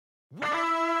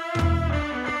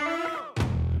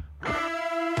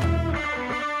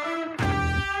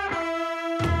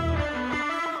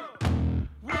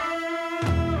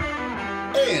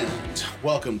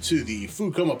welcome to the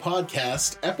Food Coma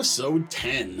Podcast, episode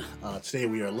 10. Today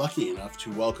we are lucky enough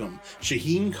to welcome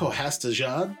Shahin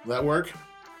Khojastehzad. Will that work?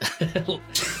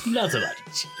 Not so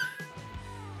much.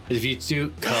 If you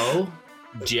do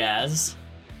jazz,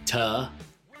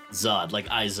 zod, like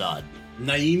Izod.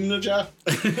 Nainaja?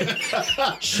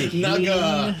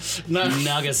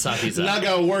 Nagasaki-zad. Not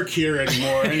gonna work here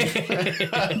anymore.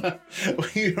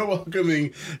 We are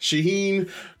welcoming Shahin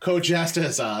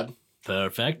Khojastehzad.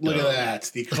 Perfect. Look at that.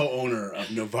 The co-owner of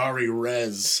Novari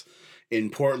Res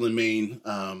in Portland, Maine,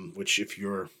 which if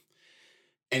you're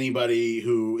anybody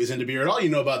who is into beer at all, you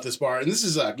know about this bar. And this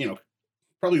is,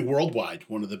 probably worldwide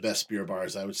one of the best beer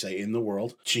bars, I would say, in the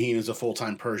world. Shahin is a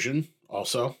full-time Persian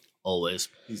also. Always.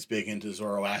 He's big into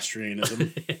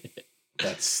Zoroastrianism.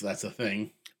 That's a thing.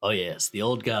 Oh, yes. The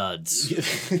old gods.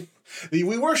 We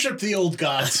worship the old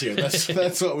gods here.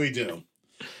 That's what we do.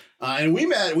 And we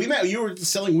met, you were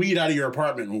selling weed out of your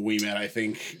apartment when we met, I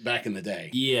think, back in the day.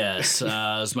 Yes. It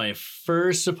was my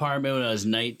first apartment when I was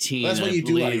 19. That's what you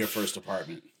do out of your first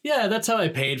apartment. Yeah, that's how I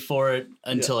paid for it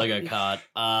until I got caught.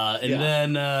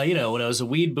 Then, when I was a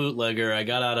weed bootlegger, I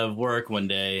got out of work one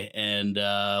day and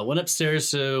went upstairs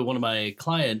to one of my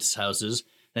clients' houses,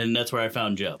 and that's where I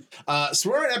found Joe. So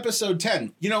we're at episode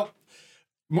 10.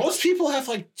 Most people have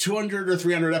like 200 or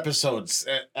 300 episodes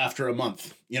after a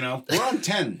month, We're on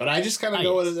 10, but I just kind of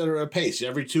go at a pace.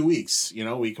 Every 2 weeks,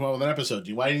 we come up with an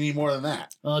episode. Why do you need more than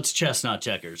that? Well, it's chess, not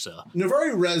checkers, so.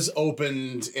 Novari Res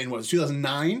opened in,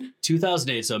 2009?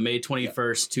 2008, so May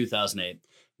 21st, 2008.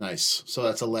 Nice. So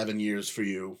that's 11 years for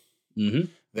you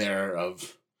there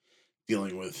of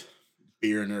dealing with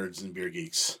beer nerds and beer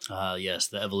geeks. Yes,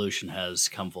 the evolution has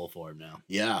come full form now.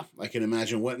 Yeah, I can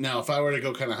imagine. Now, if I were to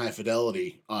go kind of high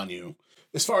fidelity on you,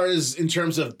 as far as in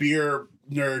terms of beer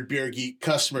nerd, beer geek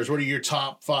customers, what are your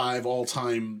top 5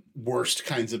 all-time worst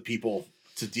kinds of people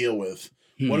to deal with?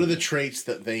 What are the traits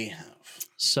that they have?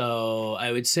 So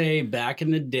I would say back in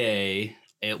the day,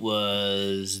 it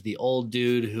was the old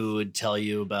dude who would tell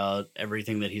you about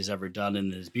everything that he's ever done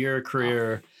in his beer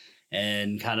career.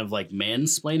 And kind of like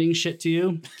mansplaining shit to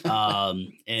you. I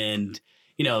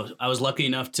was lucky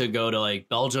enough to go to like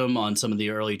Belgium on some of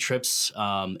the early trips.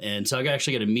 And so I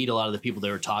actually got to meet a lot of the people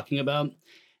they were talking about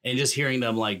and just hearing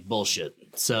them like bullshit.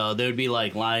 So they would be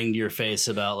like lying to your face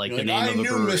about like the name of a brewery.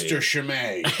 I knew Mr.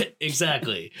 Chimay.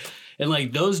 Exactly. And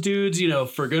like those dudes,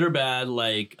 for good or bad,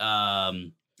 like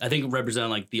I think represent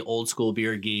like the old school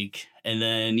beer geek. And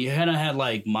then you kind of had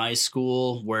like my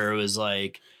school where it was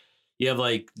like, you have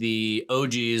like the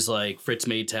OGs like Fritz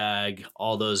Maytag,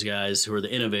 all those guys who are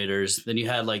the innovators. Then you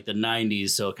had like the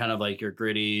 90s, so kind of like your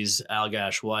Gritties,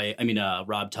 Allgash White.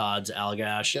 Rob Todd's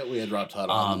Allgash. Yeah, we had Rob Todd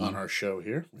on our show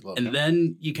here. We love him.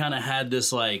 Then you kind of had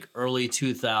this like early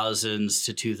 2000s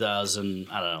to 2000,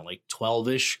 I don't know, like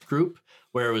 12-ish group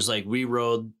where it was like we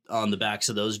rode on the backs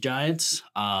of those giants.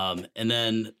 And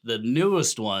then the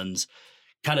newest ones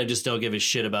kind of just don't give a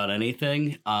shit about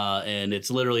anything. And it's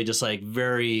literally just like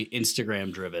very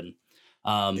Instagram driven.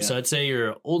 So I'd say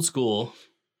you're old school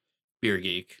beer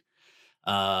geek.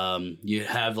 You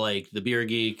have like the beer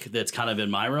geek that's kind of in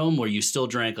my realm where you still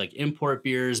drank like import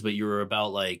beers, but you were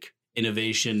about like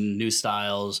innovation, new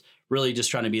styles, really just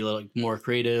trying to be a little more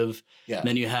creative. Yeah. And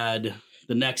then you had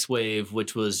the next wave,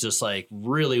 which was just like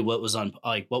really what was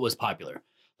popular,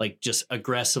 like just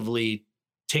aggressively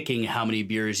ticking how many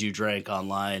beers you drank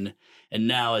online. And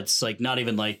now it's like not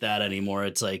even like that anymore.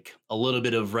 It's like a little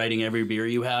bit of writing every beer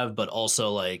you have, but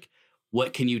also like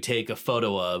what can you take a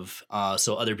photo of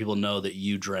so other people know that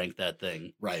you drank that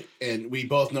thing. Right. And we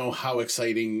both know how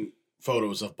exciting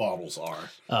photos of bottles are.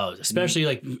 Oh, especially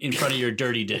like in front of your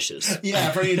dirty dishes. Yeah,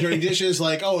 in front of your dirty dishes,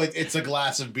 like, oh, it's a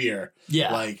glass of beer.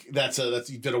 Yeah. Like that's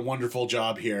you did a wonderful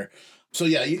job here. So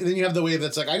yeah, then you have the wave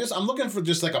that's like, I'm looking for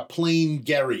just like a plain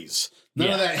Gary's. None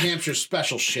of that Hampshire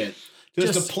special shit.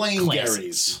 Just a plain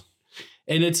Gary's.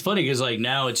 And it's funny because like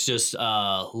now it's just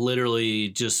literally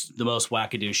just the most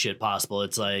wackadoo shit possible.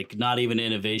 It's like not even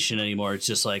innovation anymore. It's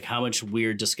just like how much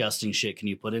weird, disgusting shit can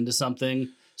you put into something?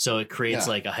 So it creates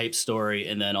like a hype story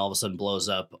and then all of a sudden blows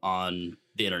up on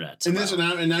the internet.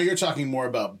 And now you're talking more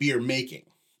about beer making.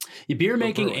 Beer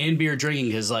making and beer drinking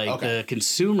because like the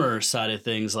consumer side of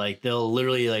things, like they'll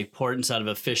literally like pour it inside of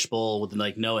a fishbowl with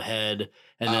like no head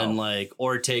and then like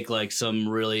or take like some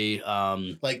really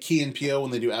like Key and Peele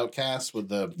when they do Outcast with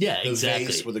the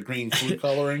vase with the green food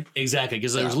coloring. Exactly,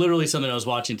 because there was literally something I was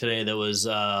watching today that was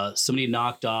somebody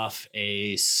knocked off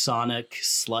a Sonic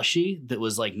slushie that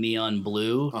was like neon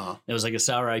blue. It was like a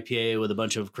sour IPA with a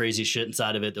bunch of crazy shit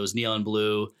inside of it that was neon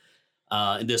blue.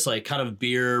 This like kind of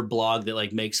beer blog that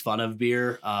like makes fun of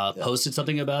beer posted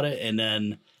something about it, and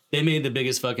then they made the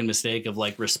biggest fucking mistake of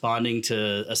like responding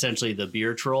to essentially the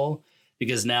beer troll,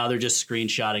 because now they're just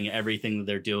screenshotting everything that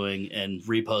they're doing and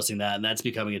reposting that, and that's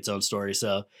becoming its own story.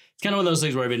 So it's kind of one of those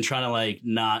things where I've been trying to like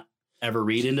not ever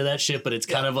read into that shit, but it's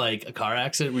kind of like a car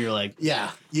accident where you're like, you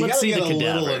let's gotta see get the a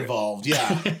cadaver. little involved.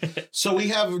 Yeah. So we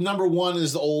have number 1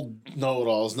 is the old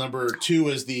know-it-alls. Number 2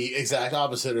 is the exact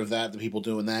opposite of that, the people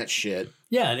doing that shit.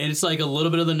 Yeah, and it's like a little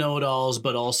bit of the know-it-alls,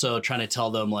 but also trying to tell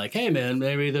them like, hey man,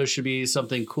 maybe there should be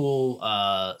something cool,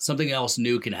 something else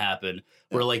new can happen.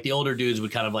 Where like the older dudes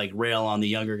would kind of like rail on the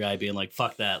younger guy being like,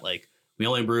 fuck that, like we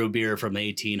only brew beer from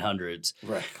the 1800s.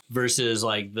 Right. Versus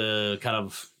like the kind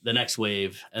of the next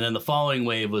wave. And then the following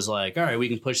wave was like, all right, we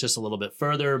can push this a little bit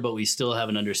further, but we still have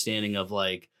an understanding of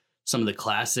like some of the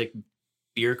classic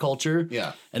beer culture.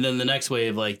 Yeah. And then the next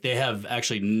wave, like they have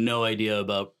actually no idea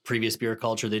about previous beer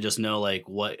culture. They just know like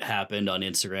what happened on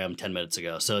Instagram 10 minutes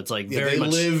ago. So it's like very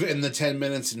much live in the 10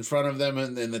 minutes in front of them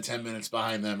and then the 10 minutes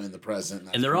behind them in the present.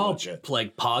 And they're all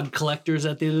like Pog collectors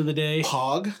at the end of the day.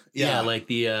 Pog? Yeah, like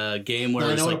the game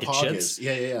where it's like the Pog chips. Is.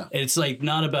 Yeah. It's like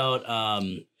not about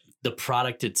the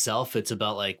product itself. It's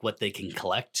about like what they can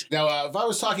collect. Now, if I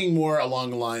was talking more along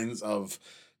the lines of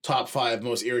top 5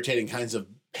 most irritating kinds of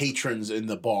patrons in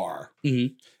the bar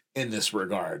in this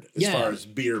regard, as far as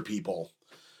beer people,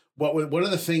 what are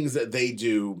the things that they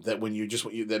do that when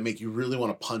that make you really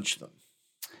want to punch them?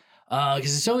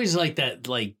 Because it's always like that,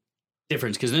 like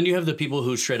difference. Because then you have the people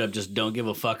who straight up just don't give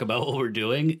a fuck about what we're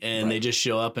doing, and they just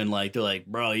show up and like they're like,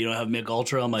 bro, you don't have Mick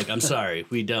Ultra. I'm like, I'm sorry,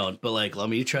 we don't. But like, let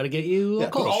me try to get you a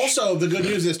Kolsch. But also, the good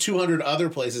news is 200 other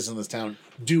places in this town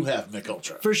do have Mick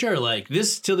Ultra. For sure. Like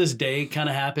this till this day kind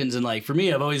of happens. And like for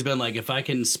me, I've always been like, if I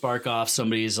can spark off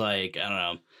somebody's like, I don't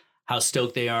know, how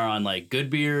stoked they are on like good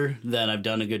beer, then I've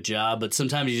done a good job. But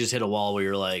sometimes you just hit a wall where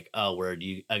you're like, oh, word,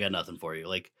 I got nothing for you.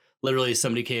 Like literally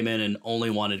somebody came in and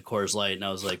only wanted Coors Light. And I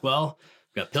was like, well,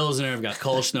 I've got Pilsner, I've got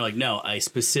Kolsch. And they're like, no, I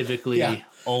specifically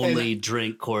only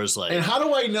drink Coors Light. And how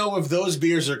do I know if those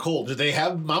beers are cold? Do they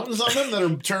have mountains on them that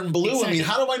are turned blue? Exactly. I mean,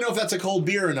 how do I know if that's a cold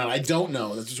beer or not? I don't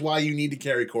know. That's just why you need to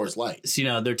carry Coors Light. So, you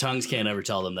know, their tongues can't ever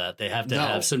tell them that. They have to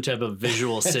have some type of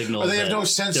visual signal. Or they have no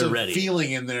sense of ready.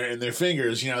 Feeling in their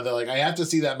fingers. You know, they're like, I have to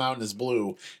see that mountain is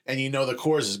blue, and you know the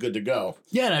Coors is good to go.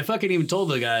 Yeah, and I fucking even told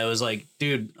the guy, I was like,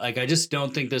 dude, like, I just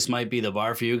don't think this might be the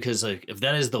bar for you, because like, if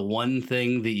that is the one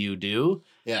thing that you do,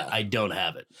 I don't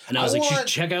have it. And I was like,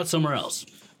 check out somewhere else.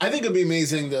 I think it'd be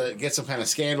amazing to get some kind of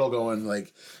scandal going,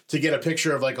 like to get a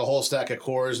picture of like a whole stack of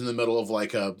Coors in the middle of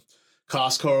like a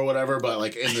Costco or whatever, but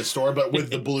like in the store, but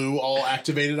with the blue all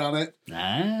activated on it.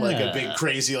 Like a big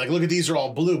crazy, like, look at these are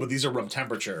all blue, but these are room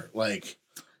temperature. Like,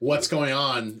 what's going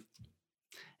on?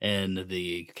 And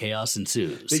the chaos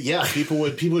ensues. Yeah, people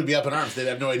would be up in arms. They'd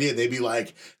have no idea. They'd be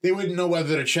like, they wouldn't know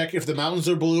whether to check if the mountains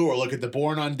are blue or look at the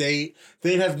born on date.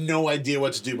 They'd have no idea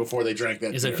what to do before they drank that.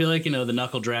 Because I feel like, you know, the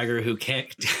knuckle dragger who can't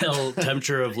tell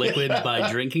temperature of liquid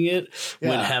by drinking it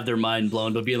would have their mind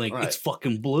blown, but being like, it's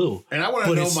fucking blue. And I want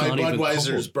to know my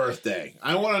Budweiser's birthday.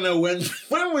 I want to know when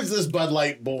was this Bud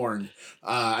Light born?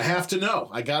 I have to know.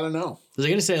 I gotta know. I was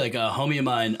going to say, like, a homie of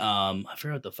mine, I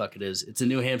forget what the fuck it is. It's in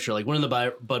New Hampshire, like one of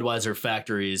the Budweiser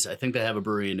factories. I think they have a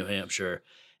brewery in New Hampshire.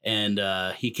 And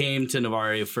he came to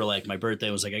Navarre for, like, my birthday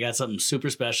and was like, I got something super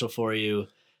special for you.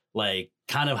 Like,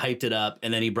 kind of hyped it up.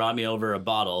 And then he brought me over a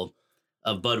bottle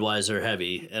of Budweiser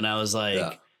Heavy. And I was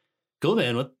like, cool,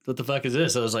 man. What the fuck is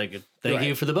this? I was like, thank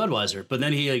you for the Budweiser. But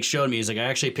then he, like, showed me. He's like, I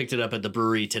actually picked it up at the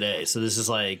brewery today. So this is,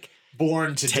 like...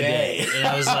 Born today. And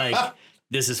I was like...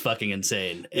 This is fucking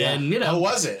insane. Yeah. And, you know. How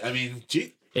was it? I mean,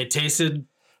 gee. It tasted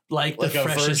like the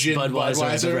freshest Budweiser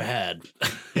I've ever had.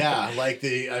 Yeah,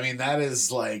 that is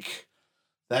like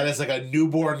a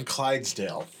newborn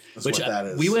Clydesdale. That's what that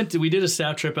is. We did a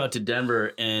staff trip out to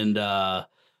Denver, and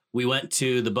we went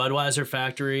to the Budweiser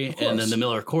factory and then the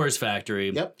Miller Coors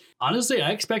factory. Yep. Honestly,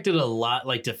 I expected a lot,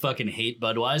 like, to fucking hate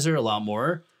Budweiser a lot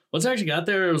more. Once I actually got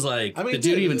there, it was like, the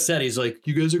dude even said, he's like,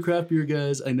 you guys are craft beer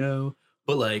guys, I know.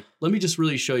 But, like, let me just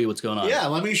really show you what's going on. Yeah,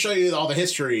 let me show you all the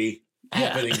history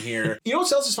happening here. You know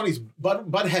what else is funny is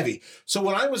Bud Heavy. So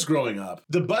when I was growing up,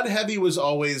 the Bud Heavy was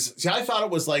always... See, I thought it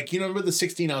was like, you know, remember the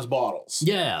 16-ounce bottles?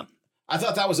 Yeah. I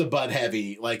thought that was a Bud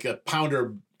Heavy, like a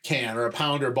pounder can or a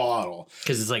pounder bottle.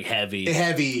 Because it's, like, heavy.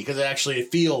 Heavy, because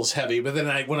it feels heavy. But then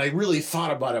when I really thought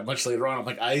about it much later on, I'm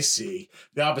like, I see.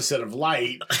 The opposite of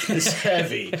light is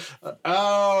heavy.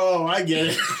 Oh, I get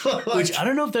it. Which, I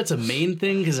don't know if that's a main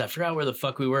thing, because I forgot where the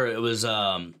fuck we were. It was,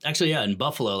 actually, in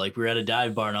Buffalo. Like, we were at a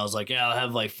dive bar, and I was like, I'll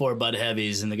have, like, 4 Bud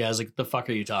Heavies. And the guy's like, what the fuck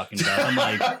are you talking about? I'm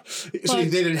like... So they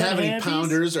didn't have any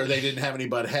pounders, or they didn't have any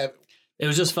Bud Heavy? It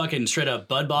was just fucking straight up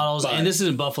Bud bottles. And this is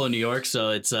in Buffalo, New York,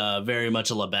 so it's very much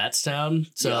a Labatt's town.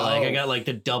 So like I got like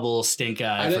the double stink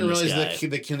eye. I didn't realize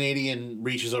the Canadian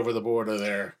reaches over the border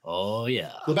there. Oh,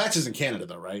 yeah. Labatt's is in Canada,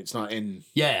 though, right? It's not in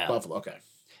Buffalo. Okay.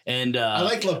 And I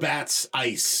like Labatt's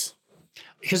ice.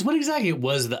 Because what exactly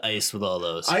was the ice with all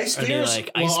those? Ice beers? Like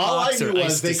ice all I knew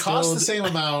was they distilled? cost the same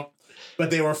amount,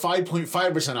 but they were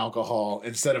 5.5% alcohol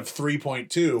instead of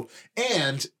 3.2.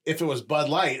 And if it was Bud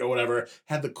Light or whatever,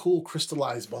 had the cool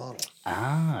crystallized bottle.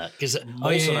 Because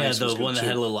the one that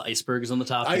had little icebergs on the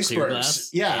top.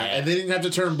 Icebergs, yeah, and they didn't have to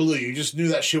turn blue. You just knew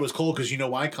that shit was cold because you know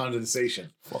why?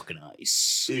 Condensation. Fucking ice.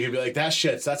 So you could be like,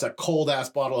 that's a cold ass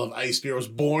bottle of ice beer. It was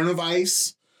born of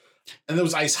ice, and there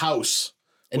was Ice House.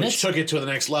 And which took it to the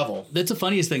next level. That's the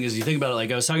funniest thing is you think about it.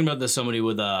 Like I was talking about this somebody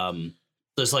with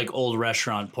this like old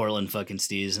restaurant, Portland fucking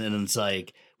Steez, and it's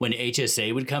like when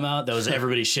HSA would come out, that was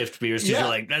everybody's shift beers. You're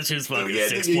like, that's just fucking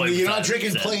 6.5%. You're not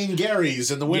drinking plain Gary's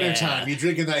in the wintertime. You're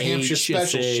drinking that Hampshire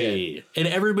special shit. And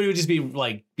everybody would just be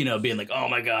like, being like, oh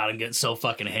my God, I'm getting so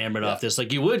fucking hammered off this.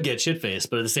 Like you would get shit faced,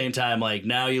 but at the same time, like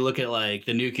now you look at like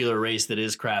the nuclear race that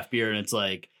is craft beer, and it's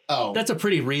like, that's a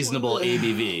pretty reasonable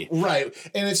ABV. Right.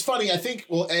 And it's funny. I think,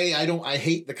 I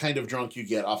hate the kind of drunk you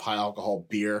get off high alcohol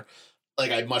beer.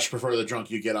 Like, I'd much prefer the drunk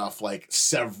you get off, like,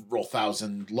 several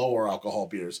thousand lower alcohol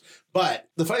beers. But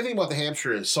the funny thing about the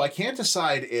Hampshire is, so I can't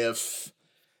decide if,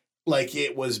 like,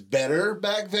 it was better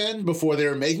back then before they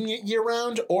were making it year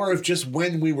round, or if just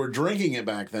when we were drinking it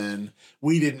back then,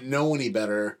 we didn't know any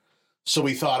better. So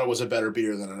we thought it was a better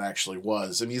beer than it actually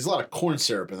was. I mean, there's a lot of corn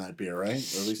syrup in that beer, right?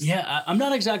 Or at least I'm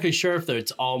not exactly sure if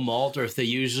it's all malt or if they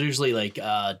usually like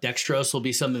dextrose will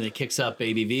be something that kicks up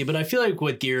ABV. But I feel like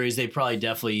with Gary's, they probably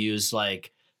definitely use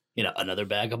like, another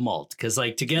bag of malt. Because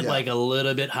like to get like a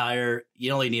little bit higher,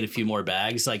 you only need a few more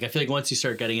bags. Like I feel like once you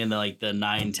start getting into like the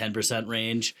 9-10%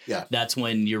 range, that's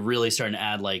when you're really starting to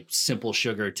add like simple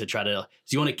sugar to try to, so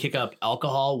you want to kick up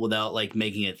alcohol without like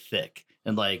making it thick.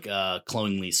 And like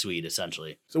cloyingly sweet,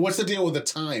 essentially. So what's the deal with the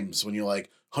times when you're like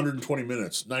 120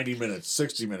 minutes, 90 minutes,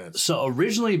 60 minutes? So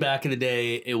originally back in the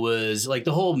day, it was like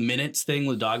the whole minutes thing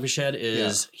with Dogfish Head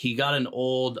is he got an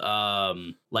old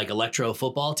like electro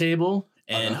football table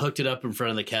and hooked it up in front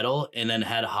of the kettle and then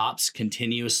had hops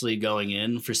continuously going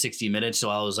in for 60 minutes. So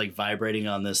I was like vibrating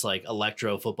on this like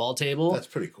electro football table. That's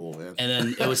pretty cool, man. And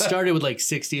then it was started with like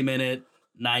 60-minute.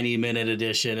 90-minute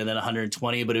edition and then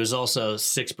 120, but it was also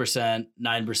 6%,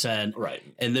 9%. Right.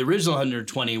 And the original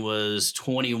 120 was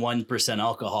 21%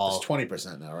 alcohol. It's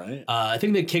 20% now, right? I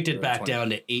think they kicked it back down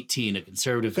to 18, a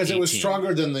conservative 18. Because it was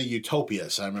stronger than the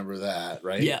Utopias. I remember that,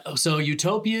 right? Yeah. So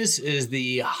Utopias is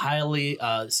the highly,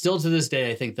 still to this day,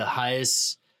 I think the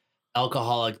highest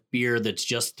alcoholic beer that's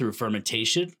just through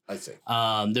fermentation. I see.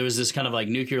 There was this kind of like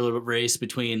nuclear race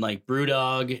between like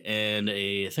Brewdog and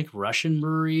I think Russian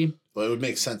brewery. Well, it would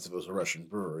make sense if it was a Russian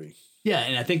brewery. Yeah,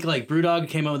 and I think like Brewdog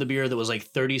came out with a beer that was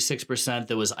like 36%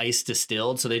 that was ice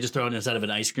distilled. So they just throw it inside of an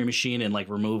ice cream machine and like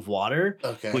remove water,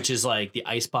 which is like the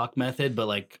ice box method, but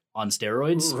like on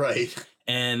steroids. Right.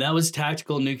 And that was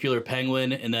Tactical Nuclear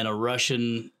Penguin. And then a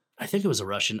Russian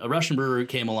brewery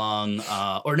came along,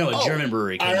 German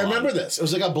brewery came along. I remember this. It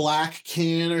was like a black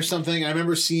can or something. I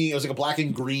remember seeing it was like a black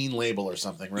and green label or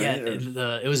something, right?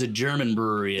 Yeah, it was a German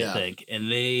brewery, I think.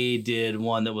 And they did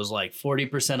one that was like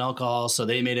 40% alcohol. So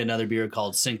they made another beer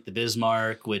called Sink the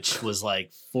Bismarck, which was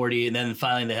like 40. And then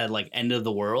finally they had like End of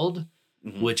the World,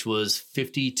 which was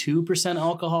 52%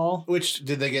 alcohol. Which,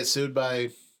 did they get sued by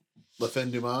La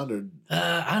Fin du Monde? Or?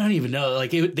 I don't even know.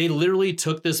 Like they literally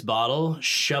took this bottle,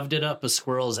 shoved it up a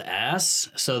squirrel's ass,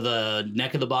 so the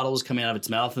neck of the bottle was coming out of its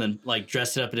mouth, and then like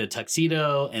dressed it up in a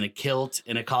tuxedo and a kilt,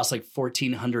 and it cost like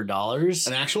 $1,400.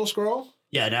 An actual squirrel?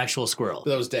 Yeah, an actual squirrel.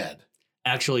 That was dead.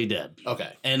 Actually dead. Okay.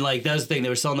 And like that was the thing. They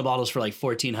were selling the bottles for like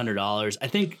 $1,400. I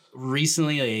think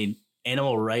recently a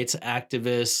animal rights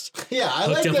activist I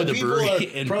hooked like up that with a people brewery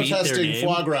are and protesting beat their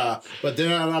foie gras, but they're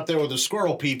not out there with the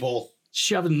squirrel people.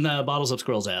 Shoving bottles up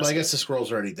squirrels' ass. Well, I guess the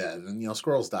squirrel's already dead, and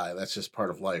squirrels die. That's just part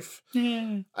of life.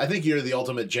 Yeah. I think you're the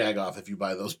ultimate jagoff if you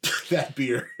buy that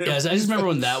beer. Guys, I just remember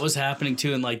when that was happening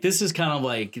too, and like this is kind of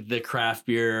like the craft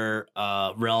beer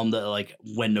realm that like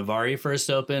when Navari first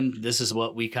opened, this is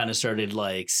what we kind of started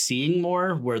like seeing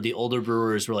more, where the older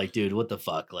brewers were like, dude, what the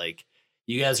fuck? Like,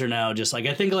 you guys are now just like,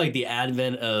 I think like the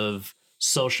advent of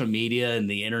social media and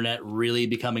the internet really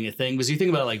becoming a thing, because you think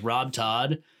about it, like Rob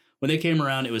Todd. When they came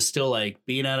around, it was still like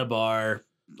being at a bar,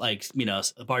 like,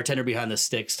 a bartender behind the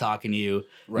sticks talking to you.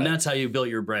 Right. And that's how you built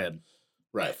your brand.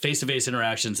 Right. Face-to-face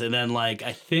interactions. And then, like,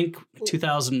 I think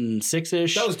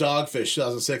 2006-ish. That was Dogfish,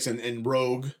 2006, and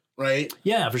Rogue, right?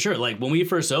 Yeah, for sure. Like when we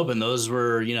first opened, those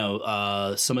were,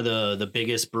 some of the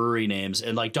biggest brewery names,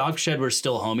 and like Dogfish Head we're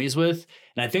still homies with.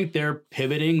 And I think they're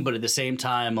pivoting, but at the same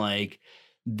time, like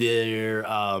they're,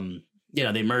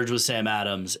 they merged with Sam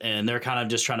Adams and they're kind of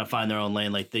just trying to find their own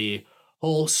lane. Like the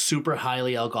whole super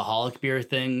highly alcoholic beer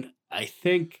thing, I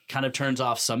think kind of turns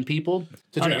off some people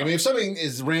to drink. I mean, if something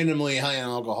is randomly high in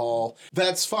alcohol,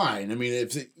 that's fine. I mean,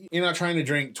 if you're not trying to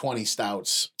drink 20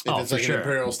 stouts, if it's like an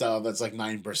imperial stout that's like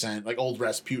 9%, like Old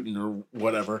Rasputin or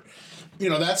whatever,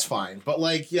 that's fine. But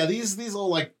like, yeah, these little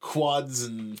like quads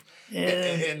and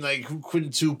like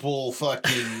quintuple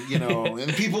fucking,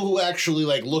 and people who actually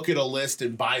like look at a list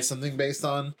and buy something based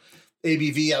on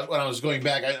ABV. When I was going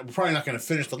back, I'm probably not going to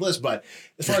finish the list, but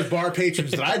as far as bar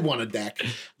patrons that I'd want to deck,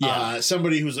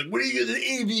 somebody who's like, what do you get the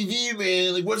ABV,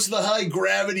 man? Like, what's the high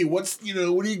gravity? What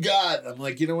do you got? I'm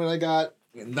like, you know what I got?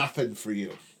 Nothing for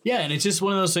you. Yeah, and it's just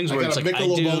one of those things where it's like,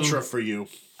 Michelob Ultra for you.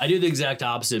 I do the exact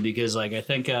opposite because like I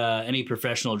think any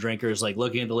professional drinker is like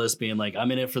looking at the list being like,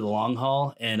 I'm in it for the long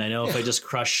haul, and I know if I just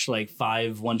crush like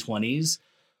 5 120s,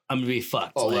 I'm going to be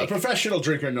fucked. Oh, a professional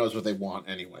drinker knows what they want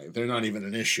anyway. They're not even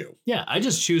an issue. Yeah, I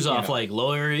just choose off like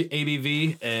lower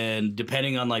ABV, and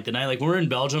depending on like the night, like we're in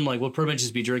Belgium, like we'll pretty much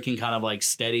just be drinking kind of like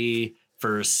steady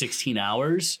for 16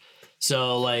 hours.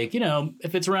 So like,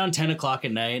 if it's around 10 o'clock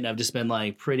at night and I've just been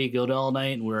like pretty good all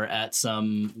night and we're at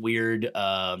some weird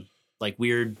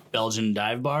Belgian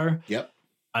dive bar. Yep.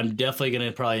 I'm definitely going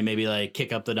to probably maybe like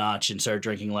kick up the notch and start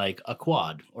drinking like a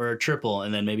quad or a triple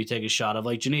and then maybe take a shot of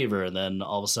like Geneva. And then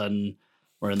all of a sudden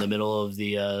we're in the middle of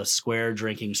the square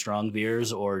drinking strong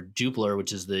beers or Jupiler,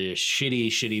 which is the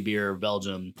shitty beer of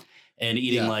Belgium, and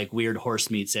eating like weird horse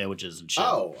meat sandwiches and shit.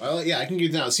 Oh, yeah, I can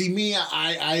get down. See, me,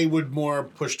 I would more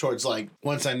push towards like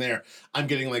once I'm there, I'm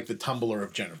getting like the tumbler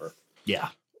of Jennifer. Yeah.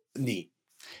 Neat.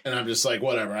 And I'm just like,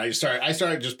 whatever. I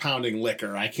started just pounding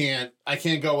liquor. I can't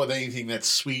go with anything that's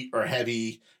sweet or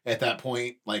heavy at that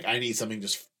point. Like I need something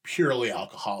just purely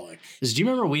alcoholic. Do you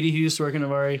remember Weedy who used to work in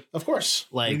Navari? Of course.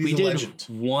 Like we did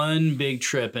one big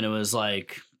trip and it was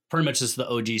like pretty much just the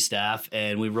OG staff.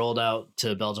 And we rolled out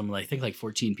to Belgium with I think like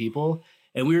 14 people.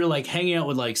 And we were like hanging out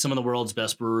with like some of the world's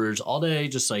best brewers all day,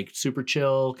 just like super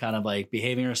chill, kind of like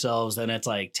behaving ourselves. Then it's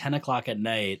like 10 o'clock at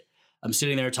night. I'm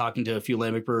sitting there talking to a few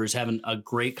Lambic brewers, having a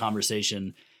great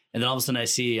conversation. And then all of a sudden I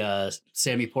see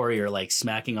Sammy Poirier like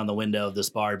smacking on the window of this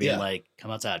bar being like,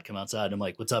 come outside. And I'm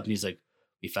like, what's up? And he's like,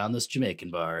 we found this Jamaican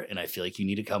bar and I feel like you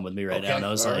need to come with me right now. And I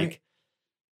was like,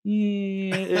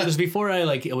 it was before I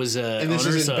like, it was and this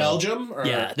is in Belgium? Or?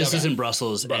 Yeah, this is in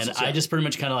Brussels. And I just pretty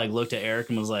much kind of like looked at Eric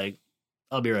and was like,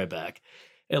 I'll be right back.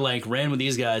 And like ran with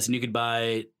these guys and you could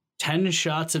buy 10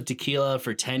 shots of tequila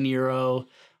for €10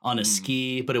 on a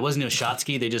ski, but it wasn't a shot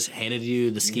ski. They just handed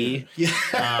you the ski.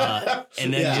 Yeah.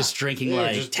 And then just drinking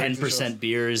like 10%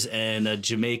 beers in a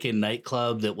Jamaican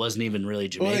nightclub that wasn't even really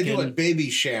Jamaican. Well, they do a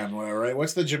baby sham, right?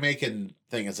 What's the Jamaican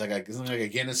thing? It's like isn't it like a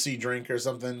Guinnessy drink or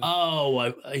something? Oh, I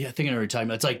think I know what you're talking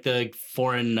about. It's like the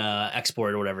foreign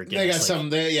export or whatever. Guinness. They got some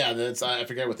there. Yeah, I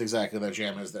forget what exactly that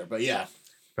jam is there, but yeah.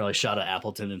 Probably shot of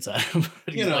Appleton inside.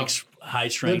 Like high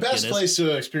strength. The best Guinness. Place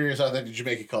to experience authentic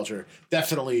Jamaican culture,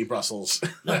 definitely Brussels.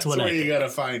 That's where you gotta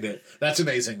find it. That's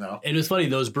amazing though. And it was funny.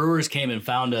 Those brewers came and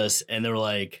found us, and they were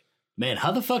like, "Man,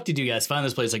 how the fuck did you guys find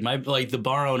this place?" Like the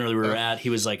bar owner we were at, he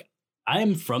was like,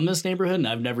 "I'm from this neighborhood, and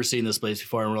I've never seen this place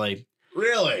before." And we're like,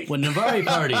 "Really? When Navari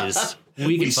parties,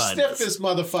 we can find it. We sniff this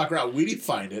motherfucker out. We need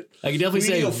find it. I can definitely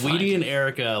say Weedy and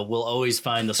Erica will always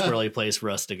find the squirrely place for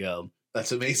us to go."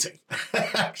 That's amazing.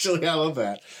 Actually, I love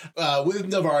that.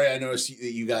 With Navari, I noticed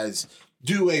that you guys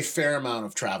do a fair amount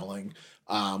of traveling,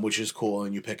 which is cool.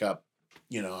 And you pick up,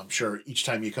 I'm sure each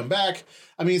time you come back.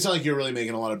 I mean, it's not like you're really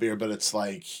making a lot of beer, but it's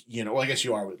like, well, I guess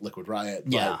you are with Liquid Riot.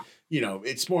 But, yeah.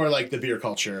 It's more like the beer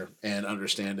culture and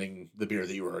understanding the beer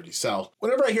that you already sell.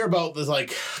 Whenever I hear about this, like,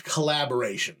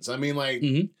 collaborations, I mean, like...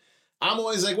 Mm-hmm. I'm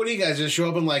always like, what do you guys just show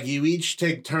up and like you each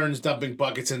take turns dumping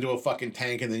buckets into a fucking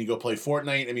tank and then you go play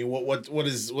Fortnite? I mean, what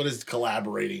is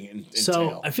collaborating entail?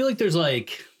 So I feel like there's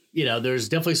like, there's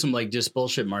definitely some like just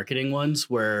bullshit marketing ones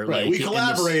where like we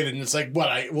collaborated and it's like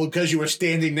because you were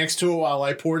standing next to it while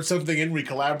I poured something in, we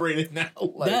collaborated now.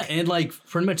 That and like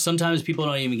pretty much sometimes people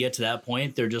don't even get to that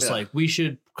point. They're just like, we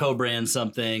should co-brand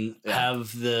something,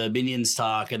 have the minions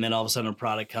talk, and then all of a sudden a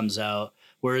product comes out.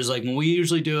 Whereas, like, when we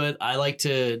usually do it, I like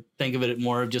to think of it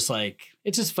more of just, like,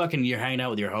 it's just fucking you're hanging out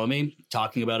with your homie,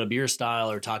 talking about a beer style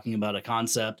or talking about a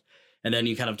concept, and then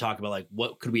you kind of talk about, like,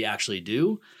 what could we actually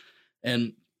do?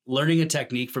 And learning a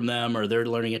technique from them or they're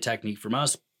learning a technique from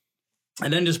us,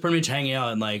 and then just pretty much hanging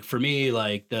out. And, like, for me,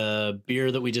 like, the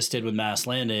beer that we just did with Mass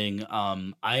Landing,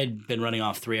 I had been running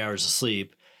off 3 hours of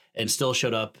sleep, and still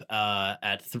showed up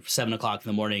at 7 o'clock in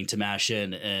the morning to mash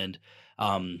in. And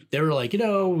they were like,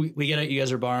 we get it. You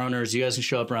guys are bar owners. You guys can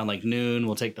show up around like noon.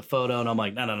 We'll take the photo. And I'm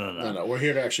like, no. We're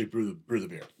here to actually brew the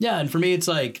beer. Yeah. And for me, it's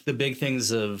like the big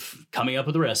things of coming up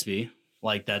with a recipe.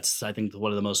 Like that's, I think,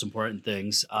 one of the most important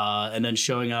things. And then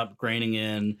showing up, graining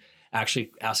in,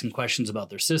 actually asking questions about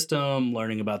their system,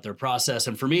 learning about their process.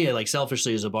 And for me, like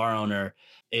selfishly as a bar owner,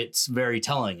 it's very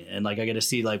telling. And like I get to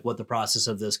see like what the process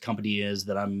of this company is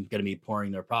that I'm going to be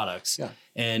pouring their products. Yeah.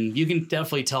 And you can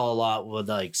definitely tell a lot with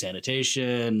like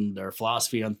sanitation, their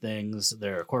philosophy on things,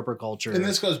 their corporate culture. And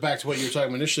this goes back to what you were talking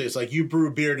about initially. It's like you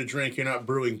brew beer to drink. You're not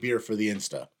brewing beer for the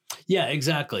Insta. Yeah,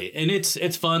 exactly. And it's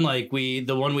fun. Like the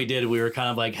one we did, we were kind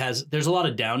of like there's a lot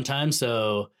of downtime.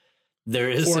 So there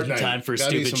is some time for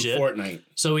stupid shit. Fortnite.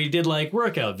 So we did like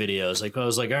workout videos. Like I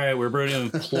was like, all right, we're brewing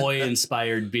ploy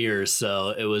inspired beers.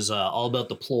 So it was all about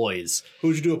the ploys.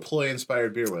 Who'd you do a ploy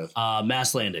inspired beer with?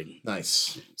 Mass Landing.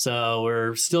 Nice. So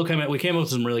we're still we came up with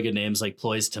some really good names like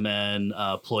Ploys to Men,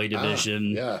 Ploy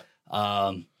Division.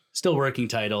 Yeah. Still working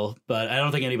title, but I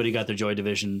don't think anybody got the Joy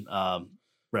Division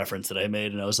reference that I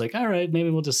made. And I was like, all right, maybe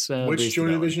we'll just. Which Joy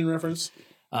Division reference?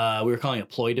 We were calling it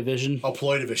Ploy Division. Oh,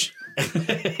 Ploy Division.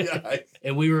 Yeah.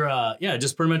 And we were,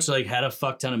 just pretty much like had a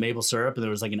fuck ton of maple syrup and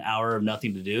there was like an hour of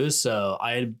nothing to do. So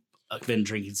I had been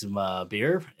drinking some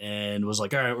beer and was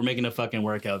like, all right, we're making a fucking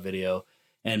workout video.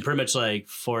 And pretty much like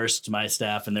forced my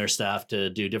staff and their staff to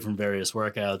do different various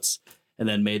workouts and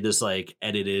then made this like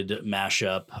edited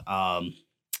mashup.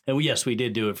 And we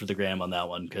did do it for the gram on that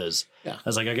one because I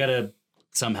was like, I got to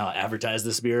somehow advertise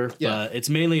this beer. Yeah. But it's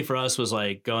mainly for us was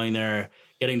like going there,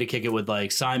 getting to kick it with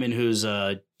like Simon, who's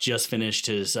just finished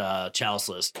his chalice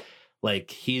list. Like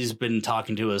he's been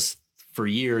talking to us for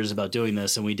years about doing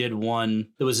this. And we did one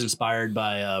that was inspired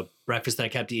by a breakfast that I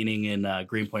kept eating in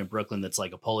Greenpoint, Brooklyn. That's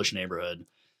like a Polish neighborhood.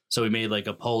 So we made like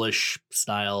a Polish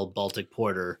style Baltic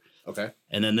porter. Okay.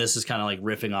 And then this is kind of like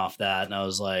riffing off that. And I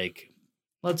was like,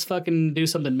 let's fucking do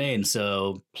something Maine.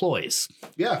 So ploys.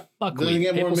 Yeah. Buckwheat, Then you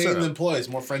get more Maine syrup. than ploys,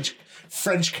 more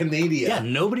French Canadian. Yeah,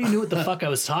 nobody knew what the fuck I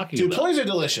was talking Dude, about. ploys are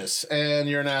delicious, and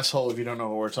you're an asshole if you don't know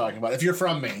what we're talking about. If you're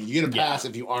from Maine, you get a pass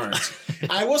if you aren't.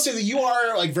 I will say that you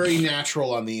are like very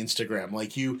natural on the Instagram.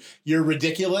 Like you're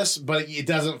ridiculous, but it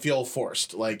doesn't feel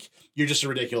forced. Like you're just a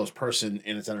ridiculous person,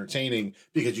 and it's entertaining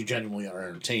because you genuinely are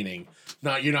entertaining.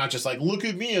 You're not just like, look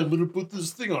at me, I'm gonna put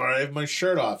this thing on. I have my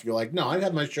shirt off. You're like, no, I'd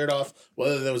have my shirt off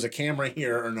whether there was a camera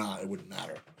here or not. It wouldn't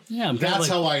matter. Yeah, that's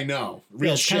how I know.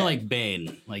 Real it's shit. kind of like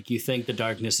Bane. Like you think the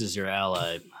darkness is your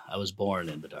ally. I was born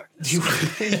in the darkness. You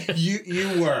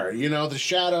were. The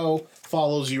shadow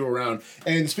follows you around.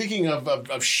 And speaking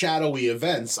of shadowy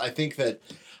events, I think that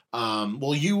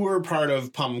you were part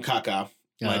of Pum Kaka,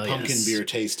 my pumpkin beer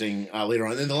tasting later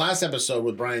on. In the last episode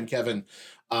with Brian Kevin,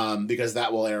 because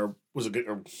that will air was a good,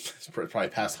 it's probably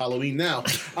past Halloween now.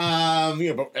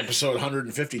 Episode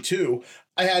 152.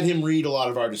 I had him read a lot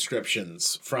of our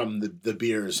descriptions from the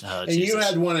beers, and Jesus. You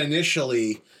had one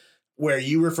initially where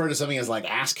you referred to something as like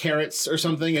ass carrots or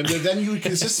something, and then you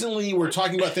consistently were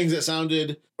talking about things that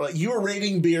sounded like you were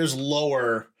rating beers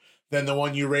lower than the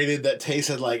one you rated that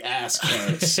tasted like ass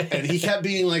carrots, and he kept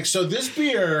being like, "So this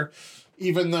beer,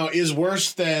 even though is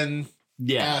worse than."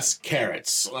 Ass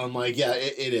carrots. I'm like, yeah,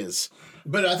 it is.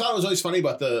 But I thought it was always funny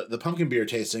about the pumpkin beer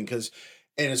tasting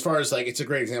and as far as like, it's a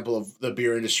great example of the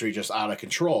beer industry just out of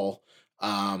control.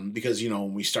 Because,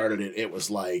 when we started it was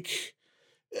like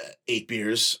 8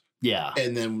 beers. Yeah.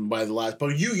 And then by the last,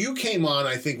 but you came on,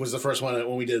 I think was the first one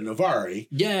when we did Novari.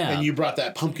 Yeah. And you brought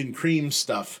that pumpkin cream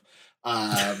stuff.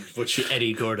 Which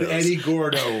Eddie Gordo.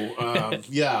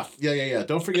 Yeah.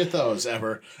 Don't forget those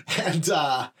ever. And,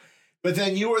 but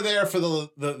then you were there for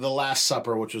the Last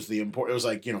Supper, which was it was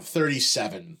like,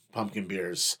 37 pumpkin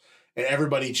beers. And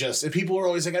everybody and people were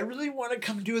always like, I really want to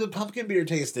come do the pumpkin beer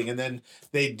tasting. And then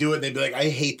they'd do it and they'd be like, I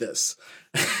hate this.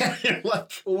 You're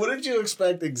like, what did you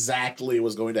expect exactly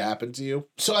was going to happen to you?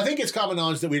 So I think it's common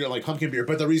knowledge that we don't like pumpkin beer.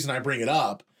 But the reason I bring it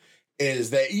up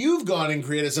is that you've gone and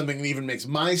created something that even makes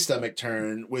my stomach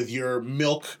turn with your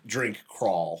milk drink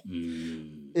crawl.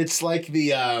 It's like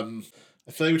the...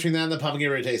 I feel like between that and the pumpkin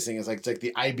beer tasting, it's like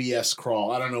the IBS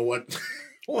crawl. I don't know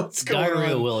what's going on.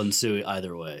 Diarrhea will ensue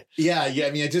either way. Yeah.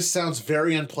 I mean, it just sounds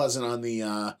very unpleasant on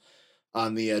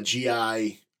the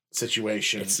GI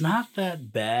situation. It's not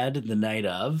that bad the night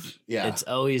of. Yeah, it's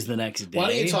always the next day. Why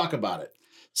don't you talk about it?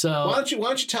 So why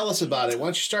don't you tell us about it? Why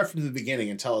don't you start from the beginning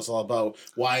and tell us all about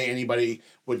why anybody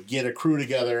would get a crew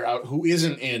together out who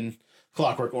isn't in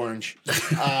Clockwork Orange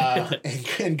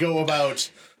and go about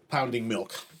pounding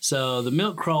milk. So the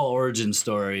milk crawl origin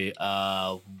story,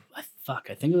 I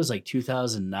I think it was like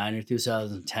 2009 or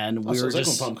 2010. We So were it's like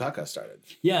just when Pump Caca started.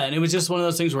 yeah, and it was just one of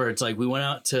those things where it's like we went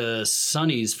out to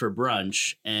Sonny's for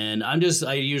brunch, and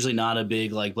I usually not a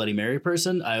big like Bloody Mary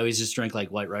person. I always just drink like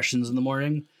White Russians in the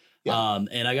morning. Yeah.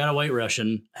 And I got a White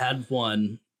Russian, had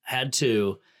one, had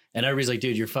two, and everybody's like,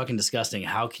 dude, you're fucking disgusting.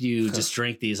 How could you just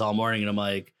drink these all morning? And I'm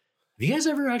like, have you guys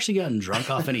ever actually gotten drunk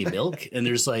off any milk? And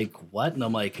there's like, what? And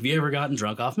I'm like, have you ever gotten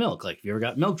drunk off milk? Like, have you ever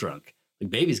got milk drunk? Like,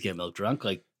 babies get milk drunk.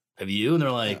 Like, have you? And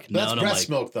they're like, no. That's and I'm breast like,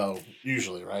 milk, though,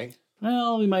 usually, right?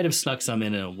 well, we might have snuck some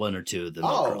in one or two of the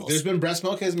milk girls. There's been breast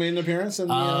milk has made an appearance?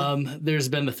 There's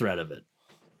been the threat of it.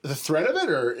 The threat of it,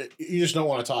 or you just don't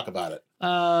want to talk about it?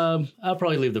 I'll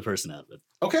probably leave the person out of it.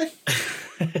 Okay.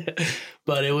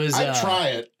 But it was... I'd try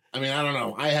it. I mean, I don't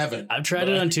know. I haven't. I've tried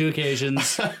it on 2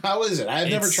 occasions. How is it? I've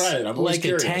never tried it. I'm always like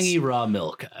curious. a tangy raw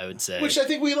milk, I would say. Which I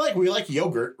think we like. We like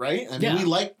yogurt, right? I mean, Yeah. we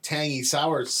like tangy,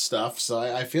 sour stuff. So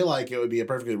I feel like it would be a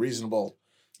perfectly reasonable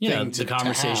thing the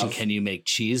conversation, to have. Can you make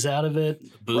cheese out of it?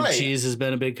 Boob Right. cheese has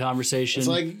been a big conversation. It's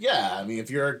like, yeah, I mean, if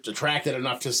you're attracted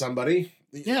enough to somebody,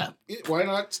 yeah. why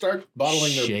not start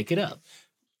bottling their... Shake it up.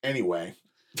 Anyway.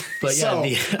 But So-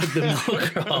 yeah, the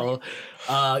milk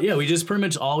crawl. We just pretty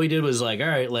much all we did was like, all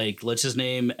right, like let's just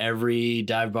name every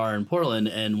dive bar in Portland.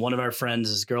 And one of our friends,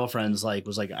 his girlfriend's like,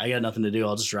 was like, I got nothing to do.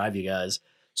 I'll just drive you guys.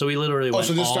 So we literally went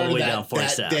so this all the started way down that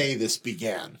Forest Ave. day this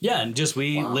began. Yeah, and just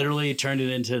we Wow. literally turned it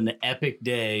into an epic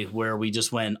day where we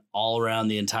just went all around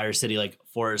the entire city, like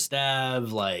Forest Ave,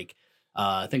 like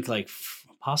I think like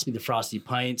possibly the Frosty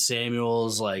Pint,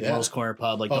 Samuel's, like Yeah. Will's Corner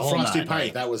Pub, like the whole Frosty nine, Pint.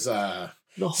 like, That was the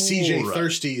whole CJ run.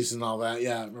 Thirsties and all that.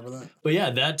 Yeah, remember that? But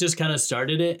yeah, that just kind of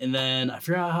started it. And then I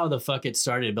forgot how the fuck it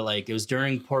started, but like it was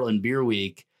during Portland Beer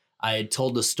Week. I had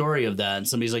told the story of that, and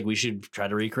somebody's like, we should try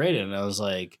to recreate it. And I was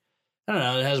like, I don't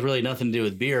know, it has really nothing to do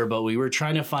with beer, but we were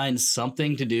trying to find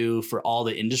something to do for all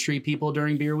the industry people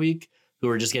during Beer Week who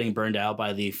were just getting burned out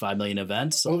by the 5 million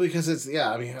events. Well, because it's,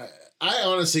 I mean, I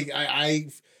honestly, I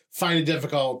find it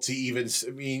difficult to even,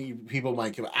 I mean, people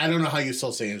might give, I don't know how you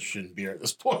still say interested in beer at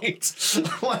this point.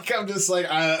 Like, I'm just like,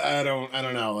 I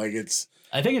don't know. Like, it's.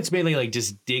 I think it's mainly like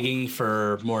just digging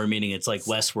for more meaning. It's like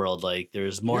Westworld. Like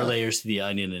there's more layers to the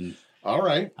onion, and All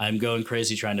right. I'm going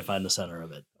crazy trying to find the center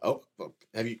of it. Oh,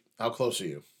 how close are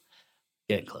you?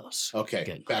 Getting close. Okay.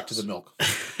 Getting Back to the milk.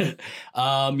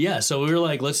 So we were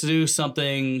like, let's do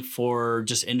something for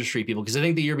just industry people. Cause I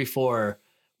think the year before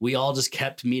we all just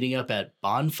kept meeting up at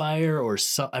Bonfire or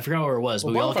I forgot where it was,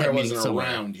 but we all kept Bonfire meeting wasn't somewhere.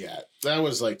 around yet. That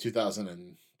was like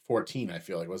 2014, I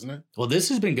feel like, wasn't it? Well, this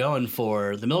has been going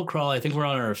for the milk crawl. I think we're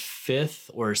on our 5th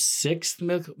or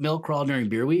 6th milk crawl during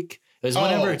Beer Week. It was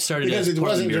whenever it started. Because as it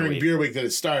Portland wasn't during Week. Beer Week that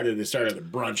it started. It started at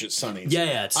the brunch at Sonny's.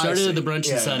 Yeah. It started at the brunch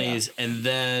Yeah, and Sonny's, and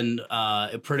then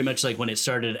it pretty much like when it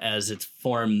started as its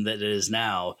form that it is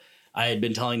now. I had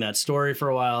been telling that story for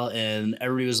a while, and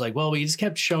everybody was like, "Well, we just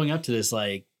kept showing up to this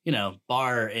like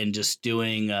bar and just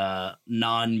doing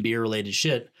non-beer related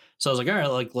shit." So I was like, "All right,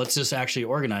 like let's just actually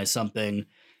organize something,"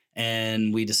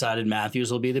 and we decided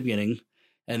Matthews will be the beginning.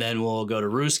 And then we'll go to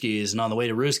Rooski's. And on the way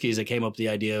to Rooski's, I came up with the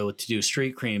idea to do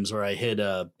street creams where I hid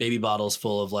baby bottles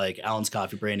full of like Allen's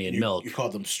Coffee Brandy and milk. You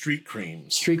called them street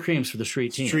creams. Street creams for the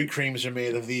street team. Street creams are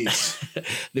made of these.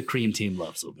 The cream team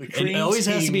loves them. The And cream it always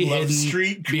has to be team loves hidden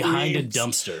street behind a creams.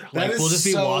 dumpster. That Like is we'll just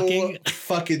be so walking.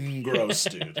 fucking gross,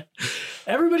 dude.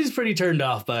 Everybody's pretty turned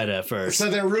off by it at first. So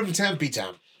they're room tempy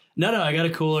temp. No, I got a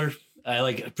cooler. I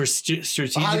like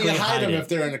strategically How do you hide them it. if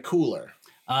they're in a cooler?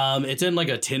 It's in like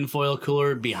a tinfoil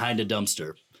cooler behind a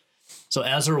dumpster. So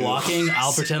as we're walking,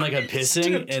 I'll pretend like I'm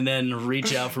pissing and then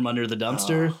reach out from under the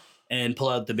dumpster and pull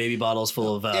out the baby bottles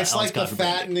full of It's Allen's like the Coffee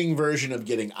Brandy. fattening version of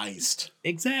getting iced.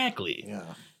 Exactly. Yeah.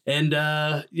 And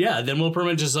then we'll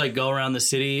pretty much just like go around the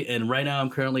city. And right now I'm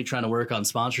currently trying to work on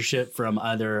sponsorship from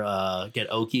either get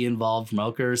Oki involved from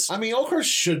Okers. I mean, Okers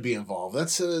should be involved.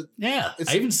 That's a... Yeah. It's-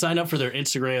 I even signed up for their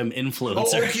Instagram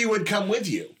influencer. Oki would come with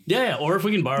you. Yeah, or if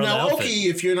we can borrow Now, the outfit. Oki,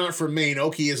 if you're not from Maine,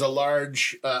 Oki is a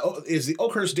large, is the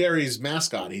Oakhurst Dairy's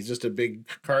mascot. He's just a big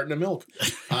carton of milk.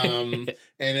 And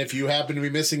if you happen to be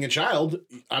missing a child,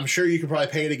 I'm sure you could probably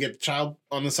pay to get the child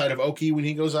on the side of Oki when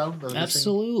he goes out.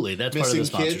 Absolutely. That's part of the missing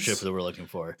sponsorship kids. that we're looking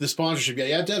for. The sponsorship, yeah.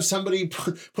 You have to have somebody,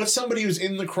 put somebody who's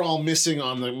in the crawl missing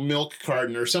on the milk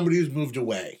carton or somebody who's moved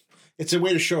away. It's a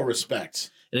way to show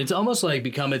respect. And it's almost like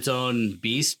become its own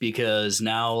beast because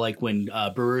now, like when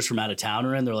brewers from out of town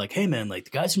are in, they're like, "Hey, man, like the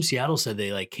guys from Seattle said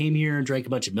they like came here and drank a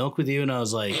bunch of milk with you," and I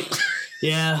was like,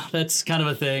 "Yeah, that's kind of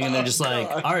a thing." And they're just like,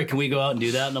 "All right, can we go out and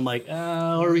do that?" And I'm like,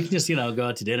 "Or we can just go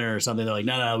out to dinner or something." They're like,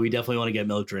 "No, we definitely want to get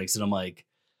milk drinks," and I'm like,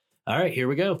 "All right, here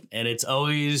we go." And it's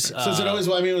always So is it always?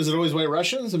 I mean, was it always White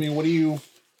Russians? I mean, what do you?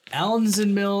 Allen's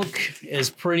and milk is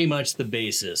pretty much the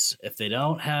basis. If they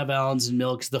don't have Allen's and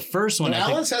milk, the first one,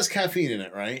 Allen's has caffeine in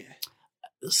it, right?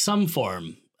 Some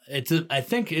form. I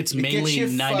think it's mainly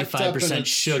 95%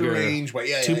 sugar,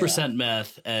 2%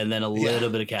 meth, and then a little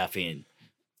bit of caffeine.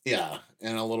 Yeah,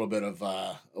 and a little bit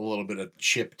of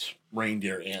chipped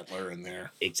reindeer antler in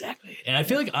there. Exactly. And I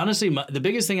feel like honestly, the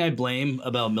biggest thing I blame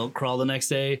about milk crawl the next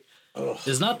day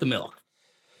is not the milk.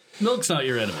 Milk's not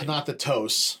your enemy. Not the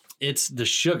toast. It's the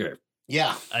sugar.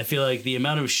 Yeah. I feel like the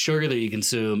amount of sugar that you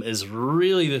consume is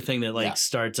really the thing that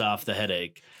starts off the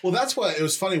headache. Well, that's what it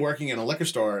was funny working in a liquor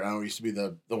store. I used to be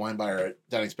the wine buyer at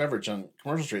Downing's Beverage on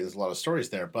Commercial Street. There's a lot of stories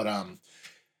there. But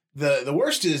the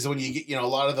worst is when you get, a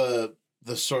lot of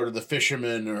the sort of the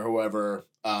fishermen or whoever,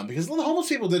 because the homeless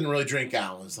people didn't really drink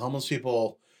Allen's. The homeless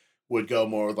people would go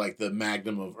more with like the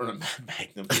Magnum of, or not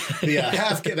Magnum,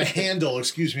 the handle,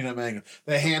 excuse me, not Magnum,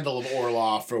 the handle of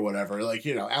Orloff or whatever. Like,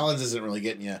 Allen's isn't really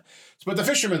getting you. But the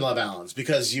fishermen love Allen's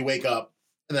because you wake up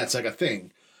and that's like a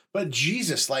thing. But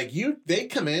Jesus, they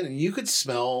come in and you could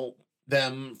smell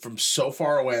them from so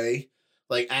far away,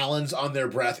 like Allen's on their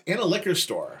breath in a liquor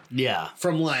store. Yeah.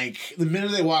 From like the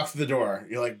minute they walk through the door,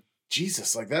 you're like,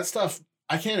 Jesus, like that stuff.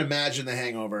 I can't imagine the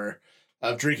hangover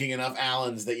of drinking enough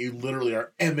Allen's that you literally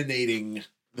are emanating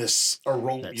this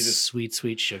aroma. This sweet,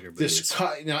 sweet sugar booze.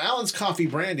 Allen's coffee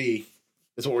brandy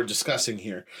is what we're discussing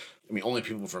here. I mean, only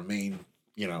people from Maine,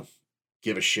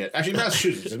 give a shit. Actually,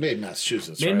 Massachusetts. It's made in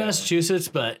Massachusetts. Massachusetts,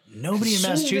 but nobody in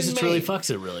Massachusetts really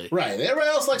fucks it, really. Right. Everybody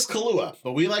else likes Kahlua,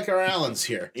 but we like our Allen's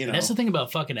here. That's the thing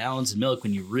about fucking Allen's and milk.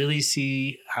 When you really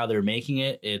see how they're making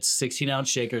it, it's 16-ounce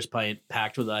shakers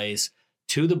packed with ice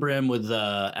to the brim with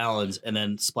Allen's, and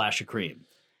then splash of cream.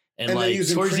 And like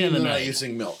towards the end of the night,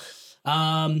 using milk.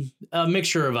 A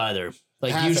mixture of either.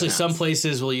 Like half usually some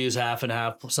places will use half and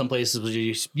half. Some places will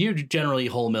use generally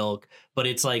whole milk, but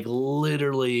it's like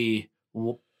literally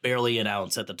barely an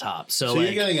ounce at the top. So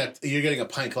you're getting a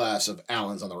pint glass of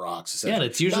Allen's on the rocks. Yeah,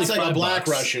 it's usually that's like a Black $5.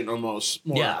 Russian almost.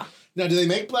 More. Yeah. Now, do they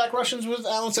make Black Russians with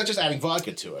Allen's? That's just adding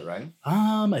vodka to it, right?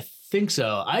 I think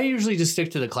so. I usually just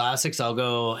stick to the classics. I'll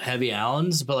go heavy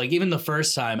Allen's, but like even the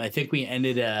first time, I think we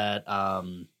ended at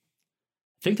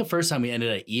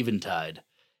Eventide,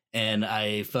 and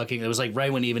it was like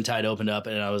right when Eventide opened up,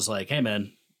 and I was like, "Hey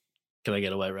man, can I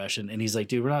get a White Russian?" And he's like,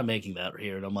 "Dude, we're not making that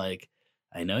here." And I'm like,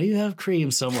 I know you have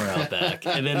cream somewhere out back.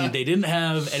 And then they didn't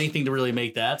have anything to really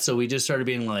make that. So we just started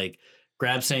being like,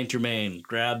 grab Saint Germain,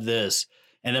 grab this.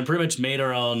 And then pretty much made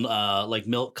our own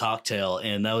milk cocktail.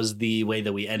 And that was the way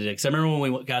that we ended it. Because I remember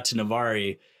when we got to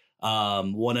Navarre,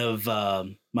 one of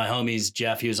my homies,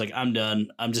 Jeff, he was like, I'm done.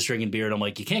 I'm just drinking beer. And I'm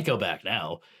like, you can't go back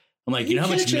now. I'm like, you know how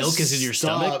much milk is in your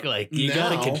stomach? Like, you got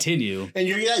to continue. And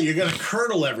you're going to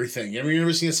curdle everything. Have you